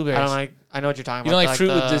 You don't like blueberries. I know what you're talking You about. don't like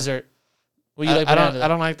fruit with dessert. What do you like? I banana?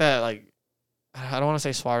 don't like that. Like, I don't want to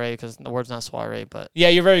say soiree because the word's not soiree, but Yeah,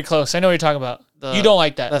 you're very close. I know what you're talking about. You don't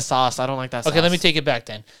like that. the sauce. I don't like that. Okay, sauce. let me take it back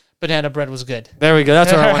then. Banana bread was good. There we go.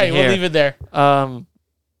 That's what I All want to right, hear. we'll leave it there.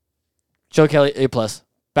 Joe Kelly A+.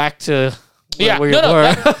 Back to Yeah, where no, you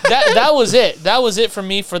were. that was it. That was it for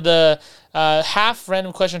me for the half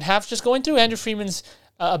random question, half just going through Andrew Freeman's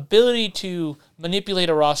ability to manipulate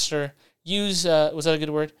a roster. Use was that a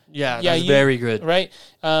good word? Yeah, Yeah, that's very good. Right.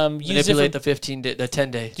 Use Manipulate different, the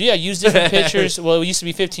 10 day. yeah. Use different pitchers. Well, it used to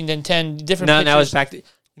be 15, then 10 different. pitchers. Now it's back to.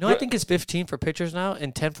 I think it's 15 for pitchers now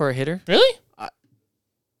and 10 for a hitter. Really?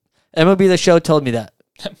 MLB The Show told me that.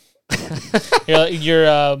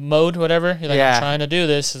 your mode, whatever. You're like, Yeah. I'm trying to do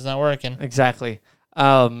this. It's not working. Exactly.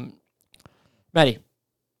 Maddie,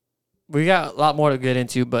 we got a lot more to get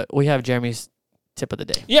into, but we have Jeremy's tip of the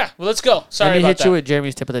day. Yeah. Well, let's go. Sorry Let me about hit that. you with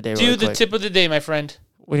Jeremy's tip of the day. Do really the quick. tip of the day, my friend.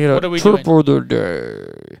 We need What a are we tip doing? of the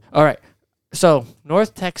day. All right. So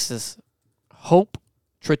North Texas, Hope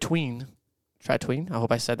Tratween. I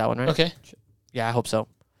hope I said that one right. Okay. Yeah, I hope so.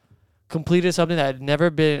 Completed something that had never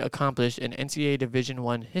been accomplished in NCAA Division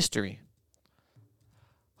I history.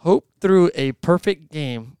 Hope threw a perfect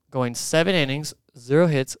game, going 7 innings, 0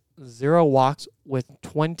 hits, 0 walks, with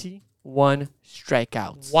 21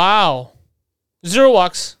 strikeouts. Wow. 0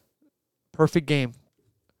 walks. Perfect game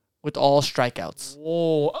with all strikeouts.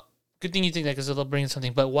 Whoa. Good thing you think that because it'll bring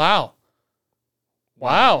something. But wow.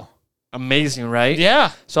 Wow. Amazing, right?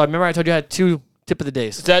 Yeah. So I remember I told you I had 2 tip of the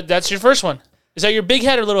days. That's your first one. Is that your big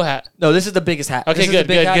hat or little hat? No, this is the biggest hat. Okay, this is good, the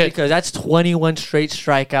big good, hat good. because that's 21 straight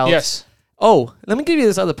strikeouts. Yes. Oh, let me give you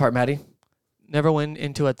this other part, Maddie. Never went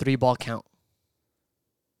into a 3-ball count.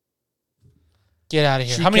 Get out of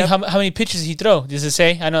here. She How many pitches did he throw? Does it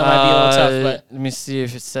say? I know it might be a little tough, but Let me see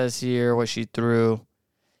if it says here what she threw.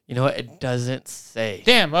 You know what? It doesn't say.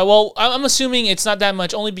 damn. Well, I'm assuming it's not that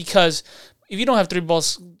much, only because if you don't have 3 ball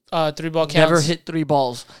counts, Never hit 3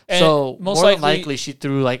 balls. And So most more than likely- likely she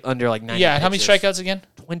threw like under like 90 Yeah. How many pitches. strikeouts again?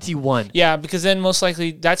 21. Yeah, because then most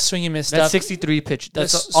likely that's swing and miss That's stuff. 63 pitch.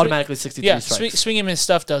 That's That's automatically 63 Yeah, strikes. swing and miss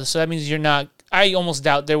stuff does. So that means you're not. I almost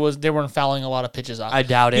doubt they weren't fouling a lot of pitches off. I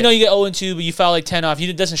doubt it. You know, you get 0-2, but you foul like 10 off.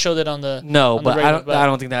 It doesn't show that on the. No, on the but regular, I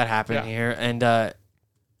don't think that happened Yeah. here. And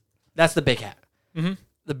that's the big hat. Mhm.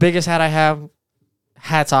 The biggest hat I have,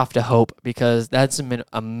 hats off to Hope because that's an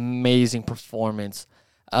amazing performance.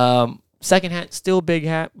 Second hat, still big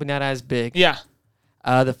hat, but not as big. Yeah.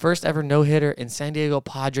 The first ever no-hitter in San Diego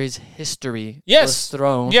Padres history Yes. was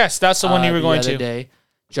thrown. Yes, that's the one you were the going other to. day.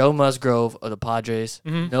 Joe Musgrove of the Padres,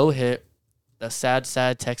 Mhm. no hit. The sad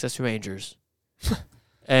Texas Rangers.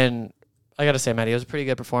 And I got to say, Matty, it was a pretty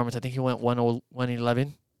good performance. I think he went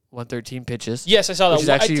 111, 113 pitches. Yes, I saw that. Which is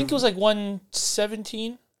I actually- think it was like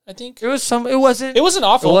 117. I think It wasn't. It wasn't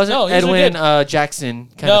awful. No, it was Edwin good. Jackson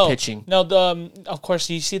kind No, of pitching. No, of course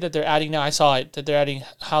you see that they're adding now. I saw it that they're adding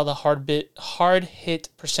how the hard hit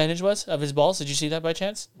percentage was of his balls. Did you see that by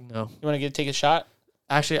chance? No, You want to take a shot?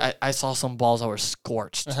 actually, I saw some balls that were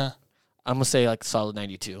scorched. Uh-huh. I'm gonna say like solid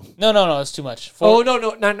 92. No, it's too much. Oh no,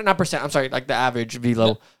 not percent. I'm sorry, like the average velo.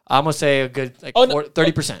 No. I'm gonna say a good like Oh, no.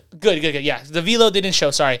 30%. Good. Yeah, the velo didn't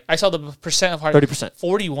show. Sorry, I saw the percent of hard. 30%.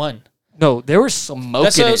 41. No, there was smoking.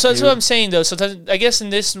 That's what I'm saying though. So I guess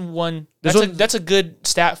in this one, that's a good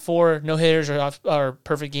stat for no hitters or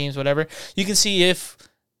perfect games, whatever. You can see if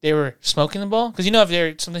they were smoking the ball because if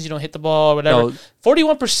they're sometimes you don't hit the ball or whatever. No,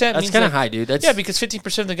 41%. that's means kind of that- high, dude. That's Yeah, because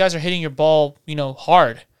 15% of the guys are hitting your ball,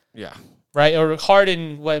 hard, yeah. right? Or hard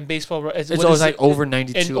in baseball. It's always like over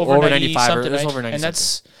 92, over 95, or something, it's right? over 90. And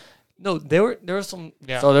that's No, there was some.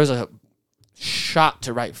 Yeah. So there's a shot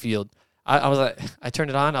to right field. I was like, I turned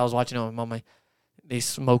it on. I was watching it with my. They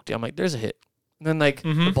smoked it. I'm like, there's a hit. And then the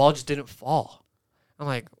Mhm. ball just didn't fall. I'm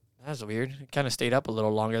like, that's weird. It kind of stayed up a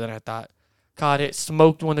little longer than I thought. Caught it.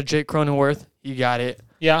 Smoked one to Jake Cronenworth. You got it.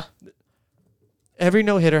 yeah. Every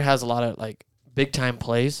no hitter has a lot of like big time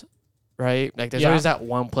plays, right? Like there's Yeah. always that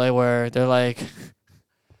one play where they're like,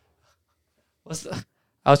 what's the?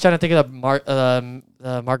 I was trying to think of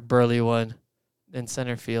the Mark Burley one in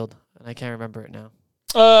center field, and I can't remember it now.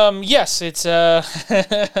 Yes, it's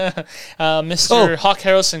Mr. Hawk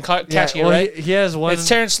Harrelson catching it, right? He has one. It's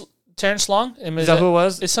Terrence Long. Is that who it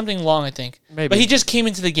was? It's something Long, I think. Maybe. But he just came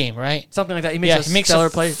into the game, right? Something like that. He makes a stellar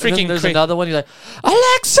play. And then freaking there's crazy. another one. He's like,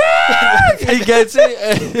 Alexa! He gets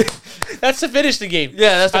it. That's to finish the game.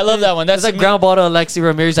 Yeah, that's. I love that one. That's like ground ball to Alexi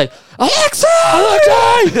Ramirez. He's like, Alexa!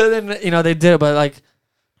 And then, they did it, but like,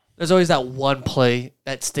 there's always that one play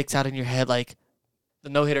that sticks out in your head. Like, the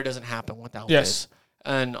no hitter doesn't happen without Yes. this.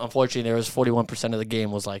 And unfortunately, there was 41% of the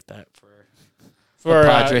game was like that For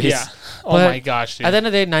Padres. yeah. Oh But my gosh, dude. At the end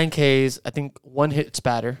of the day, 9 Ks. I think one hit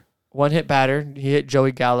batter. One hit batter. He hit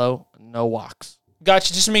Joey Gallo. No walks.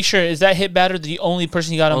 Gotcha. Just to make sure, is that hit batter the only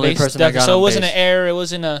person you got on Only base? person I got so on it wasn't base. an error. It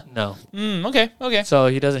wasn't a. No. Okay. So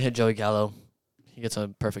he doesn't hit Joey Gallo. He gets a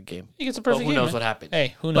perfect game. He gets a But perfect who game. knows man. what happened?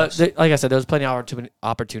 Hey, who But knows? like I said, there was plenty of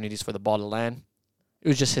opportunities for the ball to land. It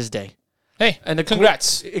was just his day. Hey, And the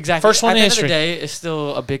congrats. Exactly. First one At in the history. End of the day, it's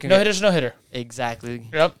still a big. No hitter's no hitter. Exactly.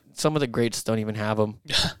 Yep. Some of the greats don't even have them.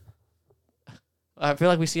 I feel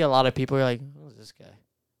like we see a lot of people who are like, who's this guy?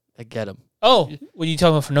 I get him. Oh, what are you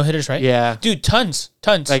talking about for no hitters, right? Yeah. Dude, tons.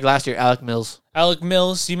 Like last year, Alec Mills. Alec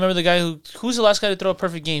Mills. Do you remember the guy who's the last guy to throw a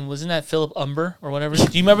perfect game? Wasn't that Philip Umber or whatever? Do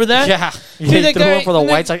you remember that? Yeah. Dude, He that threw guy- one for the and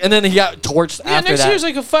White Sox, and then he got torched Yeah, after next that. year's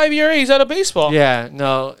like a 5 year. He's out of baseball. Yeah,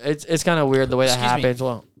 no, it's kind of weird the way that Excuse me. happens.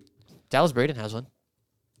 Well, Dallas Braden has one.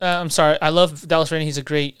 I'm sorry. I love Dallas Rain. He's a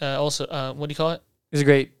great, also, what do you call it? He's a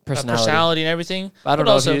great personality. Personality and everything. I don't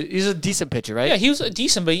But know also, if he's a decent pitcher, right? yeah, he was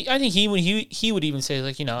decent, but I think he would even say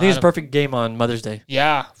like, I think it's out a of- perfect game on Mother's Day.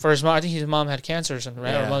 yeah, for his mom. I think his mom had cancer or something,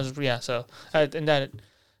 right? Yeah. Or mother's, yeah. So and that,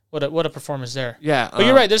 what a performance there. Yeah, But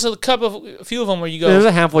you're right. There's a few of them where you go There's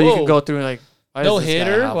a handful you whoa, can go through and like why does no this guy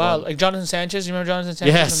hitter. have Wow, one? like Jonathan Sanchez. You remember Jonathan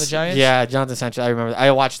Sanchez Yes, from the Giants? yeah, Jonathan Sanchez. I remember.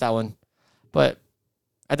 I watched that one, but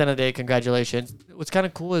at the end of the day, congratulations. What's kind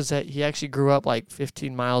of cool is that he actually grew up like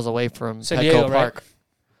 15 miles away from San Petco Diego, right? Park.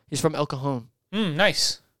 He's from El Cajon.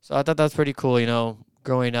 Nice. So I thought that's pretty cool,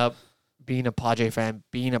 growing up, being a Padre fan,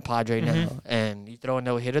 being a Padre now, and you throw a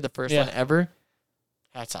no-hitter, the first Yeah. one ever.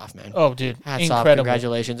 Hats off, man. Oh, dude, Hats off. incredible.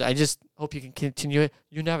 Congratulations. I just hope you can continue it.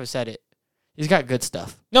 You never said it. He's got good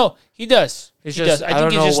stuff. No, he does. It's He just, does. I I think don't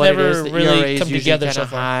it's know just what never it is. The really ERA is come usually together kinda so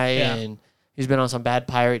far. high, Yeah. and he's been on some bad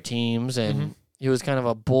Pirate teams, and Mhm. he was kind of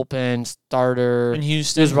a bullpen starter. In He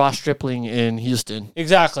Houston. was Ross Stripling in Houston.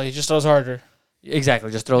 Exactly. It just throws harder. Exactly,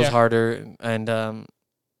 just throws Yeah. harder, and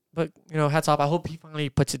but hats off. I hope he finally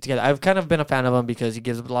puts it together. I've kind of been a fan of him because he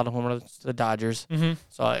gives a lot of home runs to the Dodgers. Mm-hmm.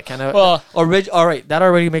 So I kind of Well, all right, that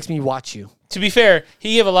already makes me watch you. to be fair,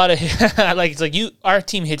 he gave a lot of like it's like our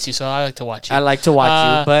team hits you, so I like to watch you. I like to watch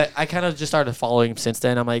Uh, you, but I kind of just started following him since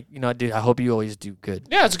then. I'm like, dude, I hope you always do good.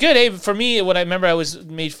 Yeah, it's good. Hey, for me, what I remember,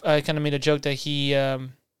 I kind of made a joke that he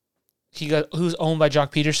was owned by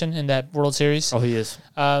Jock Peterson in that World Series. Oh, he is.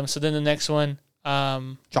 So then the next one,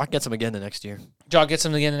 Jock gets him again the next year. Jock gets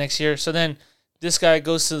him again the next year. So then this guy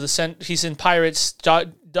goes to he's in Pirates.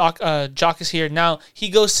 Jock is here now. He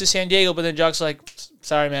goes to San Diego, but then Jock's like,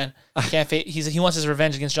 "Sorry, man, I can't." He wants his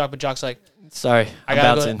revenge against Jock, but Jock's like, Sorry, "I I'm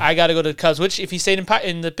gotta bouncing. go. I gotta go to the Cubs." Which, if he stayed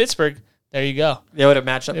in the Pittsburgh, there you go. They would have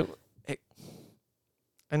matched up. It-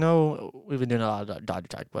 I know we've been doing a lot of Dodger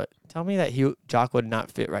talk, but tell me that Jock would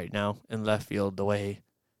not fit right now in left field the way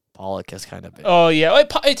Pollock has kind of been. Oh yeah.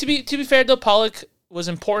 Wait, to be fair though, Pollock was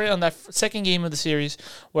important on that second game of the series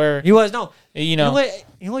where He was no. you know.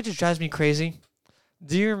 You know what just drives me crazy?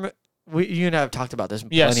 Do you remember? You and I have talked about this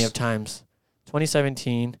Yes. plenty of times.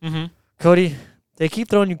 2017, Mm-hmm. Cody. They keep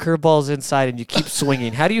throwing you curveballs inside, and you keep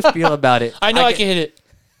swinging. How do you feel about it? I know I can hit it.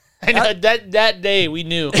 I know that day we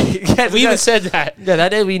knew. We even said that. Yeah, that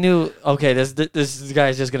day we knew. Okay, this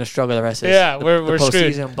guy's just gonna struggle the rest of Yeah, the we're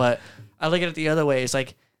screwed. postseason. But I look at it the other way. It's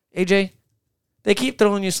like, AJ, they keep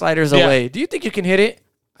throwing you sliders Yeah. away. Do you think you can hit it?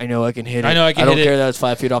 I know I can hit it. I know I can don't hit it. care that it's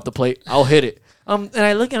 5 feet off the plate. I'll hit it. And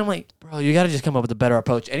I look at him like, bro, you got to just come up with a better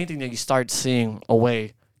approach. Anything that you start seeing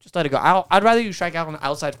away, just let it go. I'd rather you strike out on the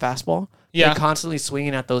outside fastball Yeah. than constantly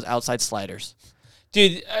swinging at those outside sliders.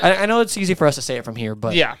 Dude. I know it's easy for us to say it from here,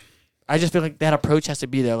 but Yeah. I just feel like that approach has to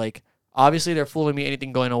be there. Like, obviously, they're fooling me.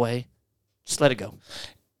 Anything going away, just let it go.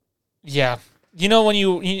 Yeah. You know when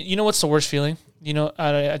you know what's the worst feeling?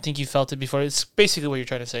 I think you felt it before. It's basically what you're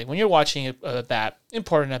trying to say. When you're watching a bat,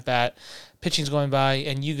 important at bat, pitching's going by,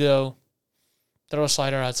 and you go throw a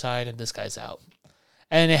slider outside, and this guy's out,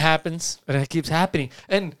 and it happens. And it keeps happening.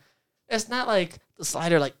 And it's not like the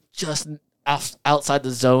slider, like, just outside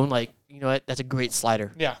the zone. Like, you know what? That's a great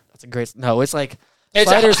slider. Yeah. That's a great. No, it's like It's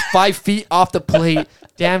slider's 5 feet off the plate.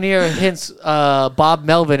 Damn near hits Bob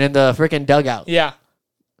Melvin in the freaking dugout. Yeah.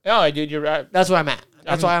 No, dude, you're right. That's where I'm at.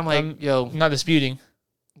 That's why I'm like, yo, I'm not disputing.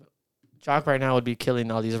 Jock right now would be killing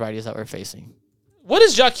all these righties that we're facing. What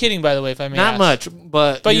is Jock hitting, by the way, if I may Not ask? much,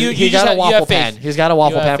 but But he you just got a have- you waffle have faith. pan. He's got a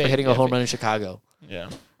waffle You have pan for faith. hitting You a have home faith. run in Chicago. Yeah.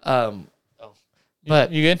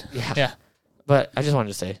 But You good? yeah. Yeah. But I just wanted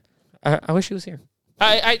to say, I wish he was here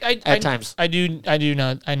At times. I do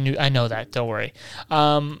know. I know that. Don't worry.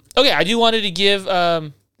 Okay, I do wanted to give.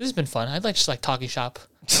 This has been fun. I'd like just like talking shop,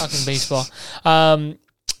 talking baseball.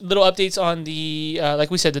 Little updates on the like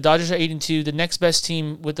we said, the Dodgers are 8-2. The next best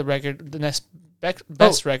team with the record, the next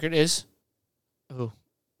best record is Who?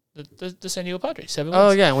 the San Diego Padres. 7 Oh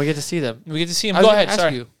wins. yeah, and we get to see them. We get to see him. I was Go gonna ahead. ask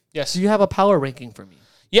Sorry. you, Yes. do you have a power ranking for me?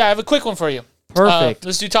 Yeah, I have a quick one for you. Perfect.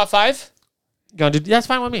 Let's do top 5. Gonna do, that's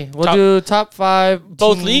fine with me. We'll Top- do top 5.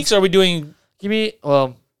 Both teams. leagues. Or are we doing Give me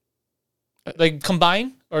like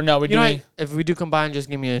combine or no? We're you know doing what? If we do combine, just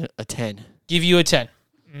give me a 10. give you a 10.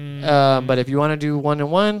 But if you want to do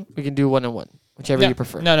 1-1, we can do 1-1, whichever you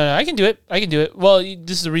prefer. No. I can do it. Well,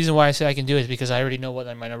 this is the reason why I say I can do it is because I already know what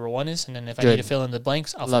my number 1 is, and then if I need Good. to fill in the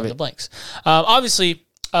blanks, I'll Love fill in it. the blanks. Obviously,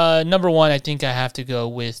 number 1, I think I have to go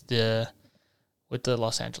with the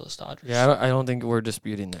Los Angeles Dodgers. Yeah, I don't think we're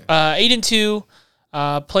disputing there. 8-2,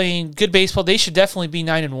 playing good baseball. They should definitely be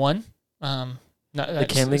 9-1.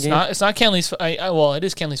 Kenley it's game? not Kenley's fault. Well, it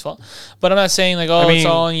is Kenley's fault, but I'm not saying like, oh, it's mean,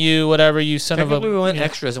 all on you, whatever. You son of a. Technically, we went you know.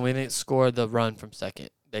 extras and we didn't score the run from second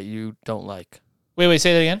that you don't like. Wait,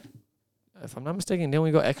 say that again. If I'm not mistaken, didn't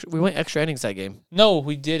we go extra? We went extra innings that game. No,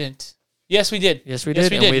 we didn't. Yes, we did. Yes, we Yes,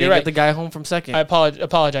 did. we And did. we You're didn't right. get the guy home from second. I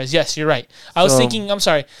apologize. Yes, you're right. I was So- thinking. I'm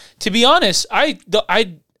sorry. To be honest,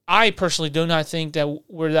 I personally do not think that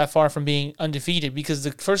we're that far from being undefeated because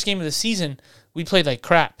the first game of the season we played like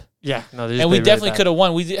crap. yeah, no, And we definitely could have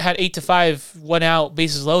won. We had 8-5, 1 out,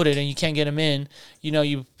 bases loaded, and you can't get them in. You know,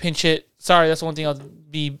 you pinch it. Sorry, that's one thing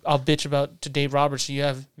I'll bitch about to Dave Roberts. You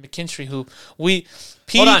have McKinstry, who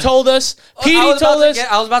Petey told us.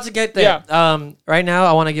 I was about to get there. Yeah. Right now,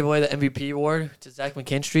 I want to give away the MVP award to Zach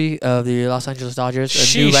McKinstry of the Los Angeles Dodgers,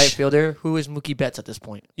 a new Sheesh. right fielder. Who is Mookie Betts at this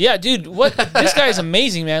point? Yeah, dude, what this guy is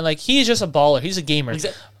amazing, man. Like he's just a baller. He's a gamer.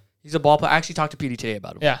 He's a ball player. I actually talked to Petey today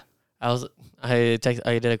about him. Yeah, I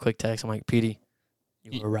did a quick text. I'm like, Petey,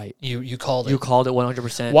 you were right. you called it. You called it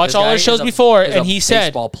 100%. Watch This all guy our is shows a- before, is and a he said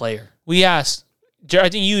baseball player. we asked. I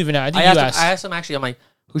think you even. I think I you asked asked. him, actually. I'm like,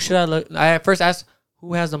 who should I look? I first asked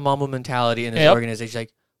who has the Mamba mentality in this Yep. organization. He's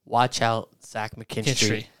like, watch out, Zach McKinstry.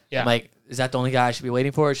 McKinstry. Yeah, I'm like, is that the only guy I should be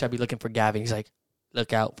waiting for, or should I be looking for Gavin? He's like,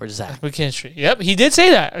 look out for Zach. McKinstry. Yep, he did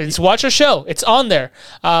say that. It's watch our show. It's on there.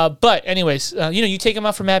 But anyways, you take him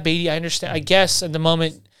out for Matt Beatty. I understand. I guess at the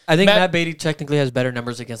moment, I think Matt- Matt Beatty technically has better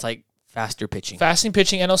numbers against like faster pitching. fasting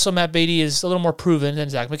pitching, and also Matt Beatty is a little more proven than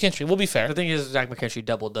Zach McKinstry. We'll be fair. The thing is, Zach McKinstry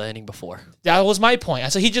doubled the inning before. That was my point. I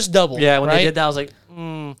said he just doubled. Yeah, when right? they did that, I was like,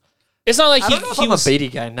 It's not like I he don't know if he I'm was. a Beatty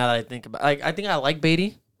guy now that I think about it. Like, I think I like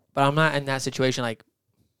Beatty, but I'm not in that situation like,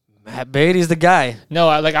 Matt Beatty's the guy. No,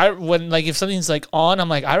 if something's like on, I'm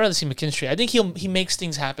like I'd rather see McKinstry. I think he makes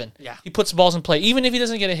things happen. Yeah. He puts balls in play, even if he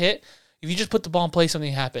doesn't get a hit. If you just put the ball in play,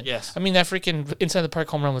 something happen. Yes. I mean that freaking inside the park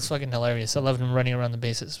home run was fucking hilarious. I loved him running around the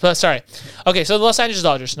bases. But sorry. Okay, so the Los Angeles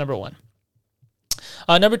Dodgers, number 1.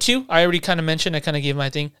 Number 2, I already kind of mentioned. I kind of gave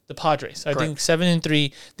my thing. The Padres. I think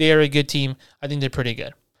 7-3. They are a good team. I think they're pretty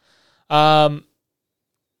good.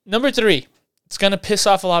 Number 3. It's gonna piss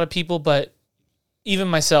off a lot of people, but even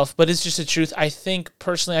myself. But it's just the truth. I think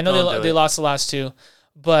personally, I know Don't do they it. lost the last 2,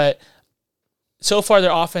 but so far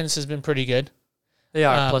their offense has been pretty good. They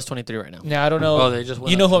are plus 23 right now. Now I don't know. Oh, they just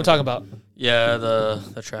went you know up who I'm talking about. Yeah,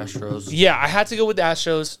 the Trash Rose. Yeah, I had to go with the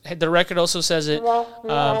Astros. The record also says it.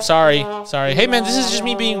 Sorry. Hey man, this is just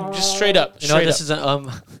me being just straight up. You know what? This is an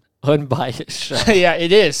unbiased show. Yeah,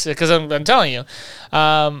 it is because I'm telling you.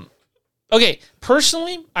 Okay,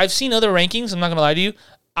 personally, I've seen other rankings. I'm not gonna lie to you.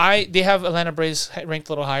 They have Atlanta Braves ranked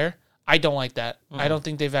a little higher. I don't like that. I don't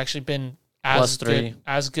think they've actually been Plus 3.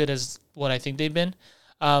 as good as what I think they've been.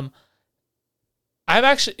 I've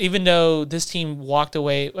actually, even though this team walked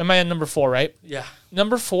away, am I at number 4, right? Yeah.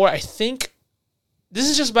 Number 4, I think this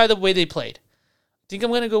is just by the way they played. I think I'm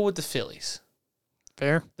going to go with the Phillies.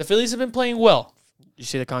 Fair. The Phillies have been playing well. You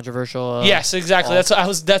see the controversial? Yes, exactly.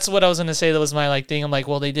 ball. That's what I was going to say. That was my thing. I'm like,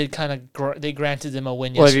 well, they did kind of they granted them a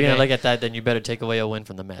win Well, if you're yesterday. gonna look at that, then you better take away a win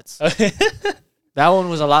from the Mets. That one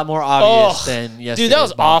was a lot more obvious than yesterday's dude, that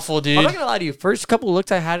was bomb. awful, I'm dude. not gonna lie to you. First couple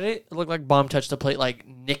looks I had it looked like Bomb touched the plate, like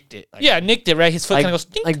nicked it. Like, Yeah, nicked it, right? His foot like, kind of goes.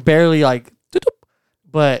 Dink. like barely like. Doop.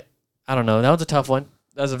 But I don't know. That was a tough one.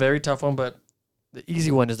 That was a very tough one. But the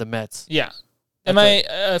easy one is the Mets. Yeah. Am That's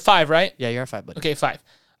I 5, right? Yeah, you're 5, buddy. Okay, 5.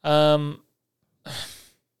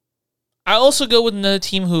 I also go with another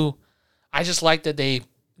team who I just like that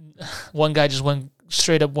one guy just went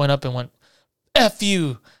up and went F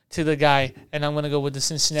you to the guy, and I'm gonna go with the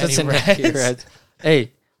Cincinnati Reds.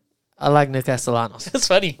 Hey, I like Nick Castellanos. That's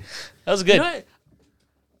funny. That was good. You know what?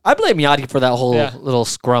 I blame Yachty for that whole Yeah. little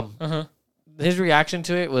scrum. Uh-huh. His reaction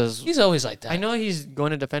to it was. He's always like that. I know he's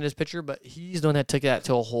going to defend his pitcher, but he's the one that took that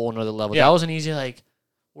to a whole nother level. Yeah. That was an easy, like,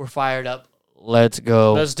 we're fired up, let's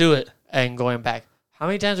go, Let's do it. and going back. How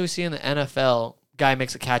many times do we see in the NFL, guy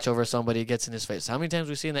makes a catch over somebody, gets in his face? How many times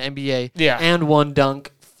do we see in the NBA, Yeah. and one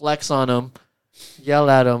dunk, flex on him, yell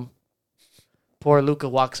at him, poor Luka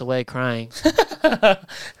walks away crying.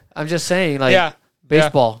 I'm just saying, like, Yeah.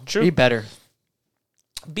 baseball, True. be better.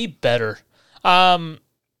 Be better. I That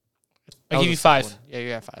give was you a 5. simple one. Yeah, you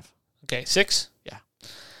got 5. Okay, 6? Yeah.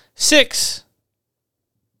 6.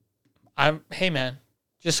 Hey man.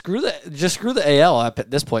 Just screw the AL up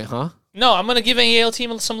at this point, huh? No, I'm gonna give an AL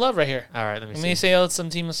team some love right here. All right, let me I'm see. gonna say AL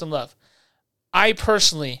team some love. I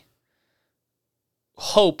personally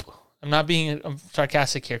hope I'm not being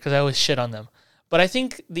sarcastic here because I always shit on them, but I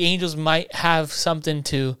think the Angels might have something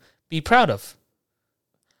to be proud of.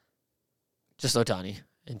 Just Ohtani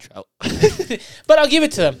and Trout. But I'll give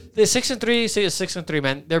it to them. They're 6-3. Say it's 6-3,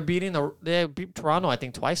 man. They beat Toronto, I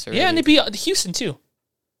think, twice already. Yeah, and they beat Houston too.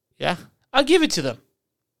 Yeah. I'll give it to them.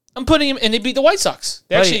 I'm putting them, and they beat the White Sox.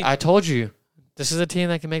 They Buddy, I told you, this is a team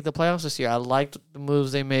that can make the playoffs this year. I liked the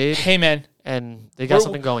moves they made, hey man, and they got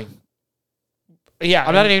something going. yeah,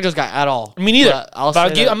 I'm not an Angels guy at all. me neither. But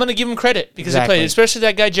I'm gonna give them credit because they played, especially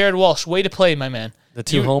that guy Jared Walsh. Way to play, my man. the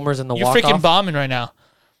 2 homers and the You're walk-off. freaking bombing right now.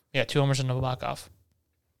 Yeah, 2 homers and a walk-off.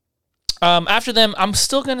 After them, I'm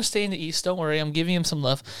still going to stay in the East. Don't worry. I'm giving him some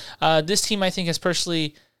love. This team, I think, has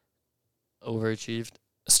personally Overachieved.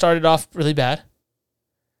 started off really bad.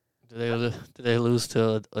 Did they lose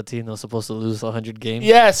to a team that was supposed to lose 100 games?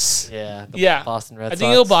 Yes. Yeah. The Yeah. Boston Red I Sox.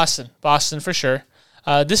 think it'll Boston. Boston for sure.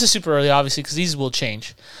 This is super early, obviously, because these will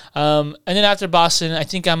change. And then after Boston, I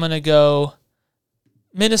think I'm going to go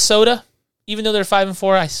Minnesota. Even though they're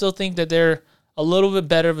 5-4, I still think that they're a little bit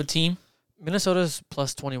better of a team. Minnesota's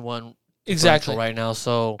plus 21 Exactly. right now,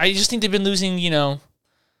 so I just think they've been losing,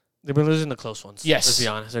 they've been losing the close ones. Yes. Let's be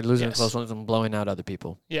honest. They're losing Yes. the close ones and blowing out other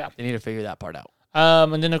people. Yeah. They need to figure that part out.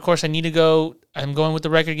 And then, of course, I'm going with the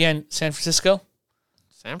record again, San Francisco.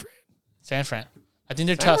 Sanford? San Fran. I think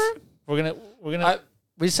they're tough. Sanford? We're gonna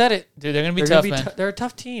We said it. dude, they're gonna be They're tough, gonna man. they're a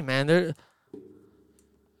tough team, man. The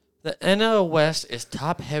NL West is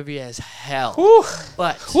top heavy as hell. Whew.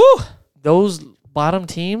 But Whew. those bottom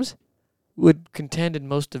teams would contend in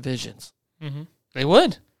most divisions. Mm-hmm. They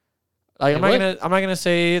would. Like They would. I'm not gonna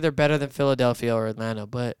say they're better than Philadelphia or Atlanta,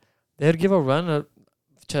 but they'd give a run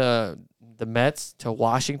to the Mets, to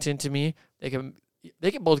Washington. To me, they can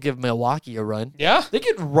both give Milwaukee a run. Yeah. They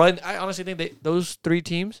could run. I honestly think those 3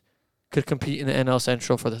 teams could compete in the NL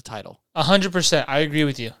Central for the title. 100%. I agree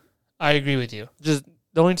with you. Just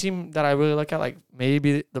the only team that I really look at, like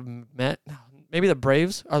maybe maybe the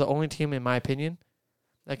Braves are the only team, in my opinion,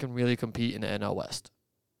 that can really compete in the NL West.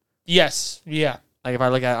 Yes. Yeah. Like if I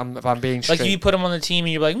look at, if I'm being straight, Like you put them on the team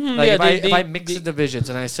and you're like, like yeah, if I mix the divisions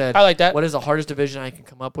and I said, I like that. what is the hardest division I can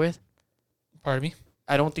come up with? Pardon me.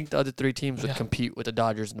 I don't think the other 3 teams would Yeah. compete with the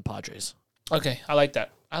Dodgers and the Padres. Okay, I like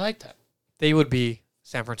that. They would be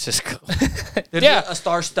San Francisco. Yeah. A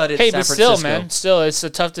star-studded Hey, San but Francisco. still, man, it's a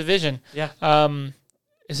tough division. Yeah.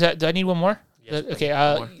 Is that? Do I need one more? Yes, Okay.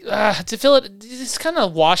 one more. To fill it, it's kind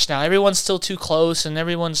of washed now. Everyone's still too close, and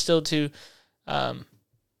everyone's still too.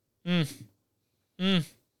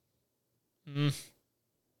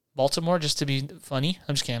 Baltimore, just to be funny.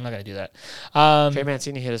 I'm just kidding. I'm not gonna do that. Trey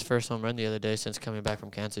Mancini hit his first home run the other day since coming back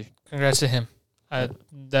from cancer. Congrats to him.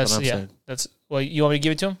 That's what I'm yeah. saying. That's well. You want me to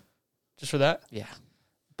give it to him, just for that? Yeah.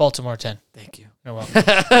 Baltimore 10. Thank you. You're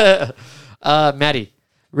welcome. Maddie,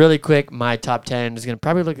 really quick, my top 10 is going to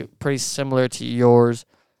probably look pretty similar to yours.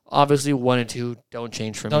 Obviously, 1 and 2 don't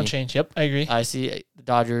change for me. Don't change. Yep, I agree. I see the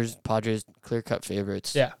Dodgers, Padres, clear-cut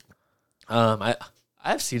favorites. Yeah.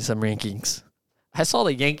 I've seen some rankings. I saw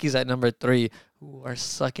the Yankees at number 3, who are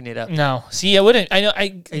sucking it up. No. See, I wouldn't. I know.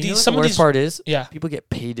 And you know what Some the of worst these. part is? Yeah. People get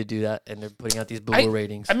paid to do that, and they're putting out these boomer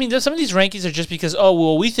ratings. I mean, some of these rankings are just because,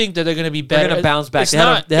 we think that they're going to be They're better. going to bounce back. It's They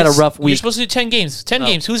not. had a rough You're week. supposed to do 10 games. 10 No.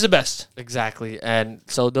 games. Who's the best? Exactly. And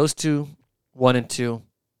so those 2, 1 and 2,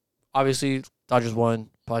 obviously Dodgers 1,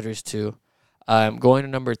 Padres 2. Going to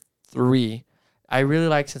number 3, I really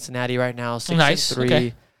like Cincinnati right now. 6 Nice. and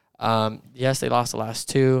 3. Okay. Yes, they lost the last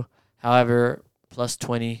 2. However, plus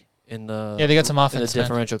 20 in the Yeah, they got some in offense. the Man.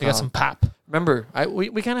 differential They got column. some pop. Remember,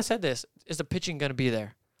 we kind of said this. Is the pitching going to be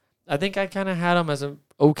there? I think I kind of had them as an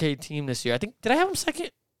okay team this year. I think, did I have them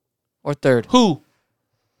second or third? Who?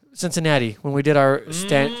 Cincinnati, when we did our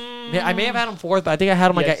stand. I may have had them fourth, but I think I had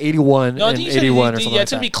them like Yes. at 81 No, I and think you said 81 or something yeah, like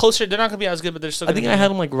it's going to that. be closer. They're not going to be as good, but they're still I going to think I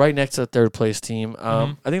had them like right next to the third place team. Mhm. I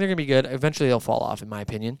think they're going to be good. Eventually they'll fall off, in my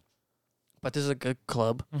opinion. But this is a good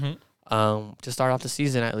club to start off the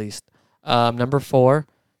season at least. Number 4,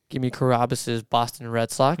 give me Carabas's Boston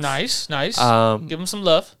Red Sox. Nice. Um, Give them some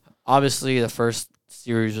love. Obviously, the first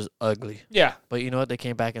series was ugly. Yeah. But you know what? They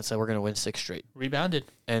came back and said, we're going to win 6 straight. Rebounded.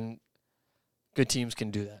 And good teams can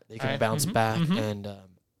do that. They can Right. bounce Mhm. back. Mhm. And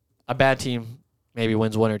a bad team maybe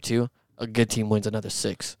wins 1 or 2. A good team wins another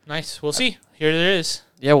 6. Nice. We'll see. Here it is.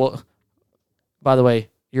 Yeah, well, by the way,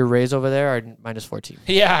 Your Rays over there are minus 14.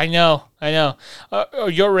 Yeah, I know. My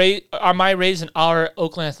Rays and our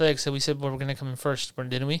Oakland Athletics that we said we're going to come in first,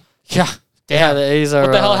 didn't we? Yeah. Damn. Yeah, the A's are.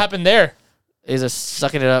 What the hell happened there? A's are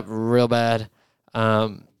sucking it up real bad.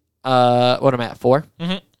 What am I at? 4?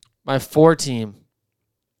 Mm-hmm. My 4 team.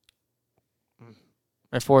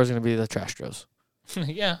 My 4 is going to be the Trastros.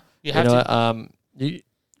 Yeah, you have know to. What?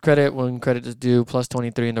 Credit when credit is due. Plus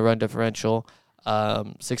 23 in the run differential.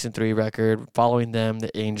 6-3 record. Following them, the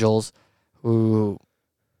Angels, who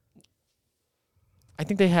I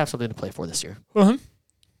think they have something to play for this year. Uh-huh.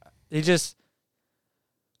 They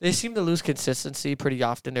seem to lose consistency pretty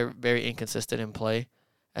often. They're very inconsistent in play.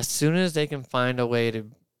 As soon as they can find a way to,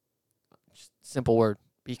 simple word,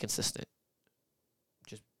 be consistent.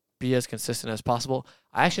 Just be as consistent as possible.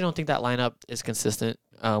 I actually don't think that lineup is consistent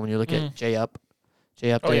when you look at Jay Up.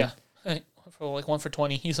 Oh, yeah. For like 1 for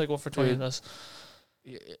 20. He's like 1 for 20 in us.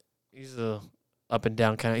 He's a up and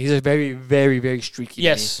down kind of. He's a very, very, very streaky.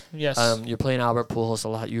 Yes. You're playing Albert Pujols a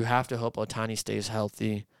lot. You have to hope Ohtani stays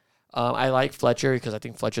healthy. I like Fletcher because I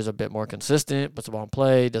think Fletcher's a bit more consistent, puts the ball in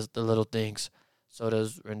play, does the little things. So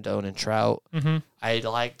does Rendon and Trout. Mm-hmm. I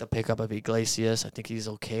like the pickup of Iglesias. I think he's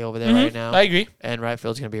okay over there right now. I agree. And right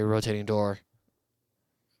field's going to be a rotating door,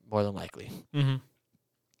 more than likely. Mm-hmm.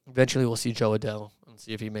 Eventually, we'll see Joe Adell and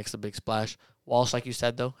see if he makes a big splash. Walsh, like you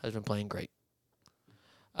said, though, has been playing great.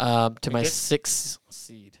 To my 6th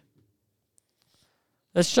seed.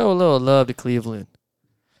 Let's show a little love to Cleveland.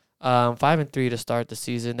 5-3 to start the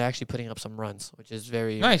season. They're actually putting up some runs, which is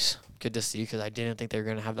very nice. Good to see because I didn't think they were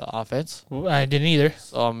going to have the offense. I didn't either.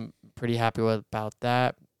 So I'm pretty happy about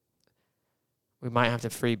that. We might have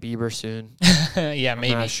to free Bieber soon. Yeah,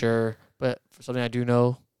 maybe. I'm not sure. But for something I do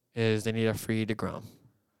know is they need to free DeGrom.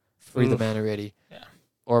 Free the man already. Yeah.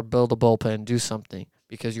 Or build a bullpen. Do something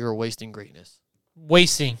because you're wasting greatness.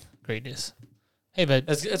 Wasting greatness. Hey, but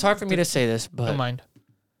it's hard for me to say this, but don't mind.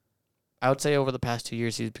 I would say over the past 2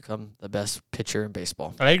 years, he's become the best pitcher in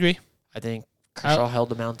baseball. I agree. I think Kershaw held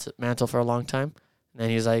the mantle for a long time. And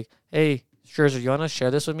then he's like, hey, Scherzer, you want to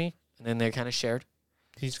share this with me? And then they kind of shared.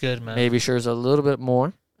 He's good, man. Maybe Scherzer a little bit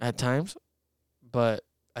more at times. But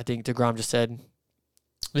I think DeGrom just said,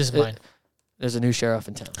 this is mine. There's a new sheriff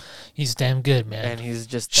in town. He's damn good, man. And he's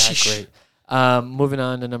just that great. Moving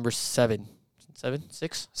on to number 7. 7?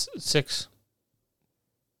 6? 6.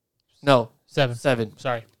 No. 7. 7.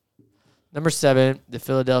 Sorry. Number 7, the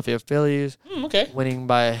Philadelphia Phillies. Okay. Winning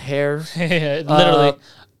by a hair. Literally.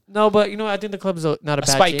 No, but you know, I think the club's not a bad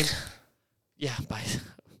spike. team. Yeah,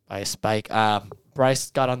 by a spike.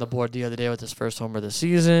 Bryce got on the board the other day with his first homer of the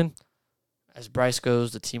season. As Bryce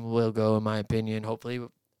goes, the team will go, in my opinion. Hopefully,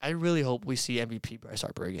 I really hope we see MVP Bryce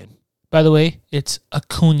Harper again. By the way, it's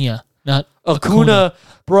Acuna, not Acuna.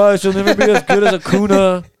 Bryce will never be as good as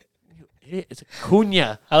Acuna. It's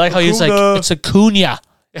Acuna. I like how he's like, it's Acuna.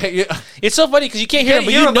 It's so funny because you can't hear him,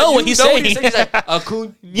 but you know what he's saying. He's like,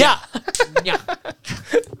 Acuna. Yeah.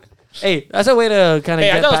 Hey, that's a way to kind of.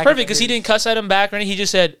 Hey, I thought it was perfect because he didn't cuss at him back or anything. He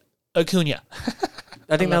just said Acuna.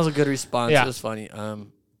 I think that was a good response. Yeah. It was funny.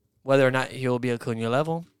 Whether or not he will be Acuna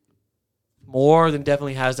level, more than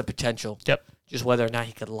definitely has the potential. Yep. Just whether or not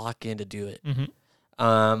he could lock in to do it.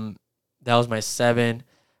 Mm-hmm. That was my 7.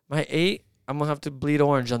 My 8, I'm gonna have to bleed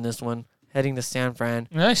orange on this one. Heading to San Fran.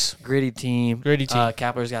 Nice. Gritty team.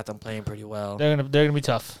 Kepler's got them playing pretty well. They're gonna be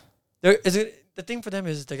tough. The thing for them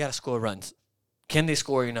is they gotta score runs. Can they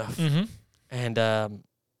score enough? Mm-hmm. And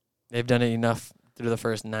they've done it enough through the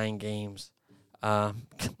first 9 games.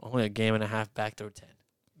 Only a game and a half back to 10.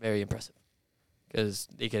 Very impressive. Because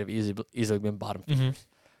they could have easily been bottom.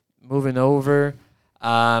 Mm-hmm. Moving over.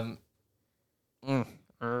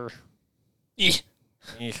 Eek.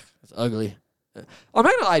 It's ugly. I'm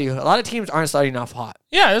not gonna lie to you. A lot of teams aren't starting off hot.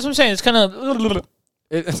 Yeah, that's what I'm saying. It's kind of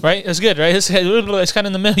right. It's good, right? It's kind of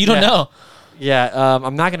in the middle. You don't know. Yeah.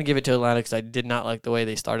 I'm not gonna give it to Atlanta because I did not like the way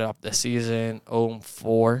they started off the season.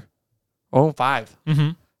 0-4, 0-5. Mm-hmm.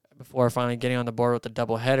 Before finally getting on the board with the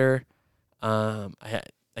doubleheader. I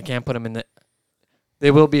can't put them in the.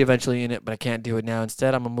 They will be eventually in it, but I can't do it now.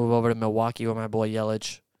 Instead, I'm gonna move over to Milwaukee with my boy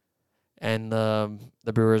Yelich, and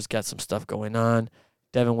the Brewers got some stuff going on.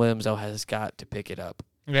 Devin Williams, though, has got to pick it up.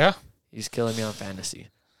 Yeah. He's killing me on fantasy.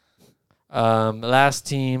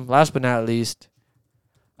 Last but not least,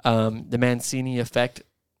 the Mancini effect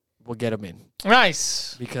will get him in.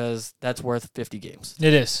 Nice. Because that's worth 50 games.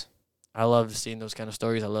 It is. I love seeing those kind of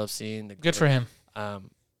stories. I love seeing the good for him. Kind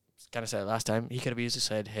of said it last time. He could have easily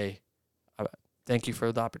said, hey, thank you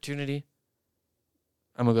for the opportunity.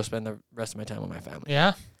 I'm going to go spend the rest of my time with my family.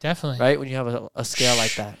 Yeah, definitely. Right? When you have a scale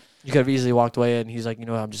like that. You could have easily walked away, and he's like, you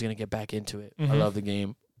know what, I'm just going to get back into it. Mm-hmm. I love the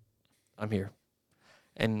game. I'm here.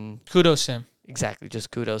 And Kudos to him. exactly,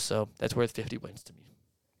 just kudos. So that's worth 50 wins to me.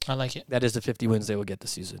 I like it. That is the 50 wins they will get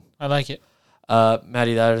this season. I like it.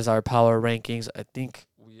 Maddie, that is our power rankings. I think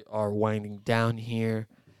we are winding down here.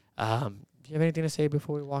 Do you have anything to say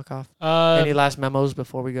before we walk off? Any last memos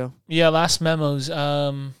before we go? Yeah, last memos.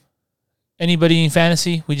 Anybody in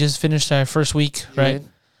fantasy? We just finished our first week, right? Win?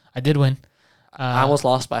 I did win. I almost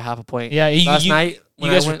lost by half a point. Yeah, Last night, you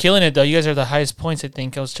when guys I were went- killing it though. You guys are the highest points. I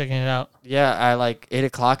think I was checking it out. Yeah, I like 8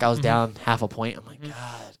 o'clock. I was Mhm. down half a point. I'm like, Mhm.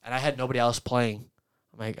 God, and I had nobody else playing.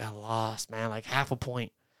 I'm like, I lost, man, like half a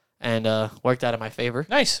point, and worked out in my favor.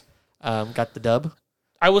 Nice. Got the dub.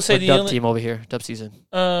 I will say Or the dub only. team over here, dub season.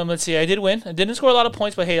 Let's see. I did win. I didn't score a lot of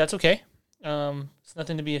points, but hey, that's okay. It's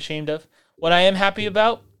nothing to be ashamed of. What I am happy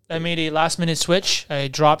about, I made a last minute switch. I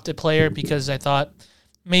dropped a player because I thought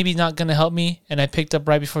maybe not going to help me, and I picked up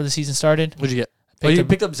right before the season started. What'd you get? Picked you up-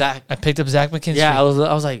 picked up Zach. I picked up Zach McKinstry. Yeah, I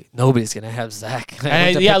was like, nobody's gonna have Zach.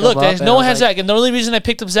 And look, no one has Zach. And the only reason I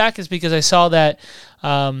picked up Zach is because I saw that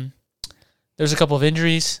there's a couple of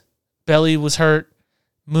injuries. Belly was hurt.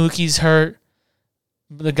 Mookie's hurt.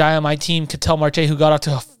 The guy on my team, Cattell Marte, who got off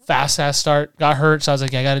to a fast-ass start, got hurt. So I was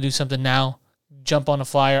like, I got to do something now. Jump on a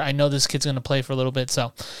flyer. I know this kid's going to play for a little bit.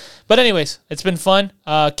 So, but anyways, it's been fun.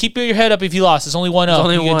 Keep your head up if you lost. It's only 1-0.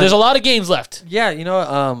 only one. There's a lot of games left. Yeah, you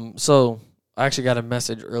know, so I actually got a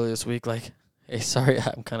message earlier this week, like, hey, sorry,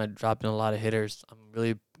 I'm kind of dropping a lot of hitters. I'm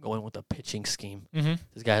really going with a pitching scheme. Mm-hmm.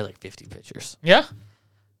 This guy had like 50 pitchers, Yeah.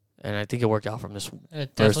 and I think it worked out from this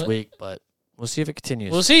first Definitely. week, but we'll see if it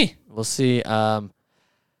continues. We'll see. We'll see.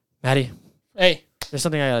 Maddie, Hey, there's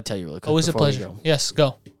something I gotta tell you really quick. always a before we pleasure. go. Yes,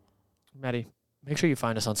 go. Maddie, make sure you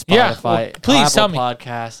find us on Spotify, Yeah, well, please Apple tell me.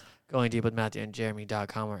 Podcasts, Going Deep with Matthew and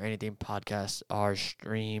Jeremy.com, where anything podcasts are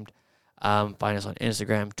streamed. Find us on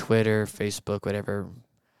Instagram, Twitter, Facebook, whatever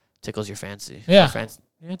tickles your fancy. Yeah. Tickles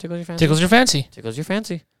your fancy. Tickles your fancy. Tickles your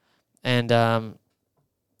fancy. And I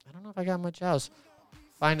don't know if I got much else.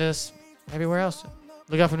 Find us everywhere else.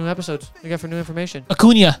 Look out for new episodes. Look out for new information.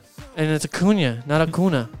 Acuna. And it's Acuna, not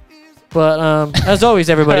Acuna. But as always,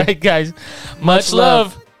 everybody. All right, guys. Much Much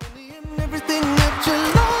love.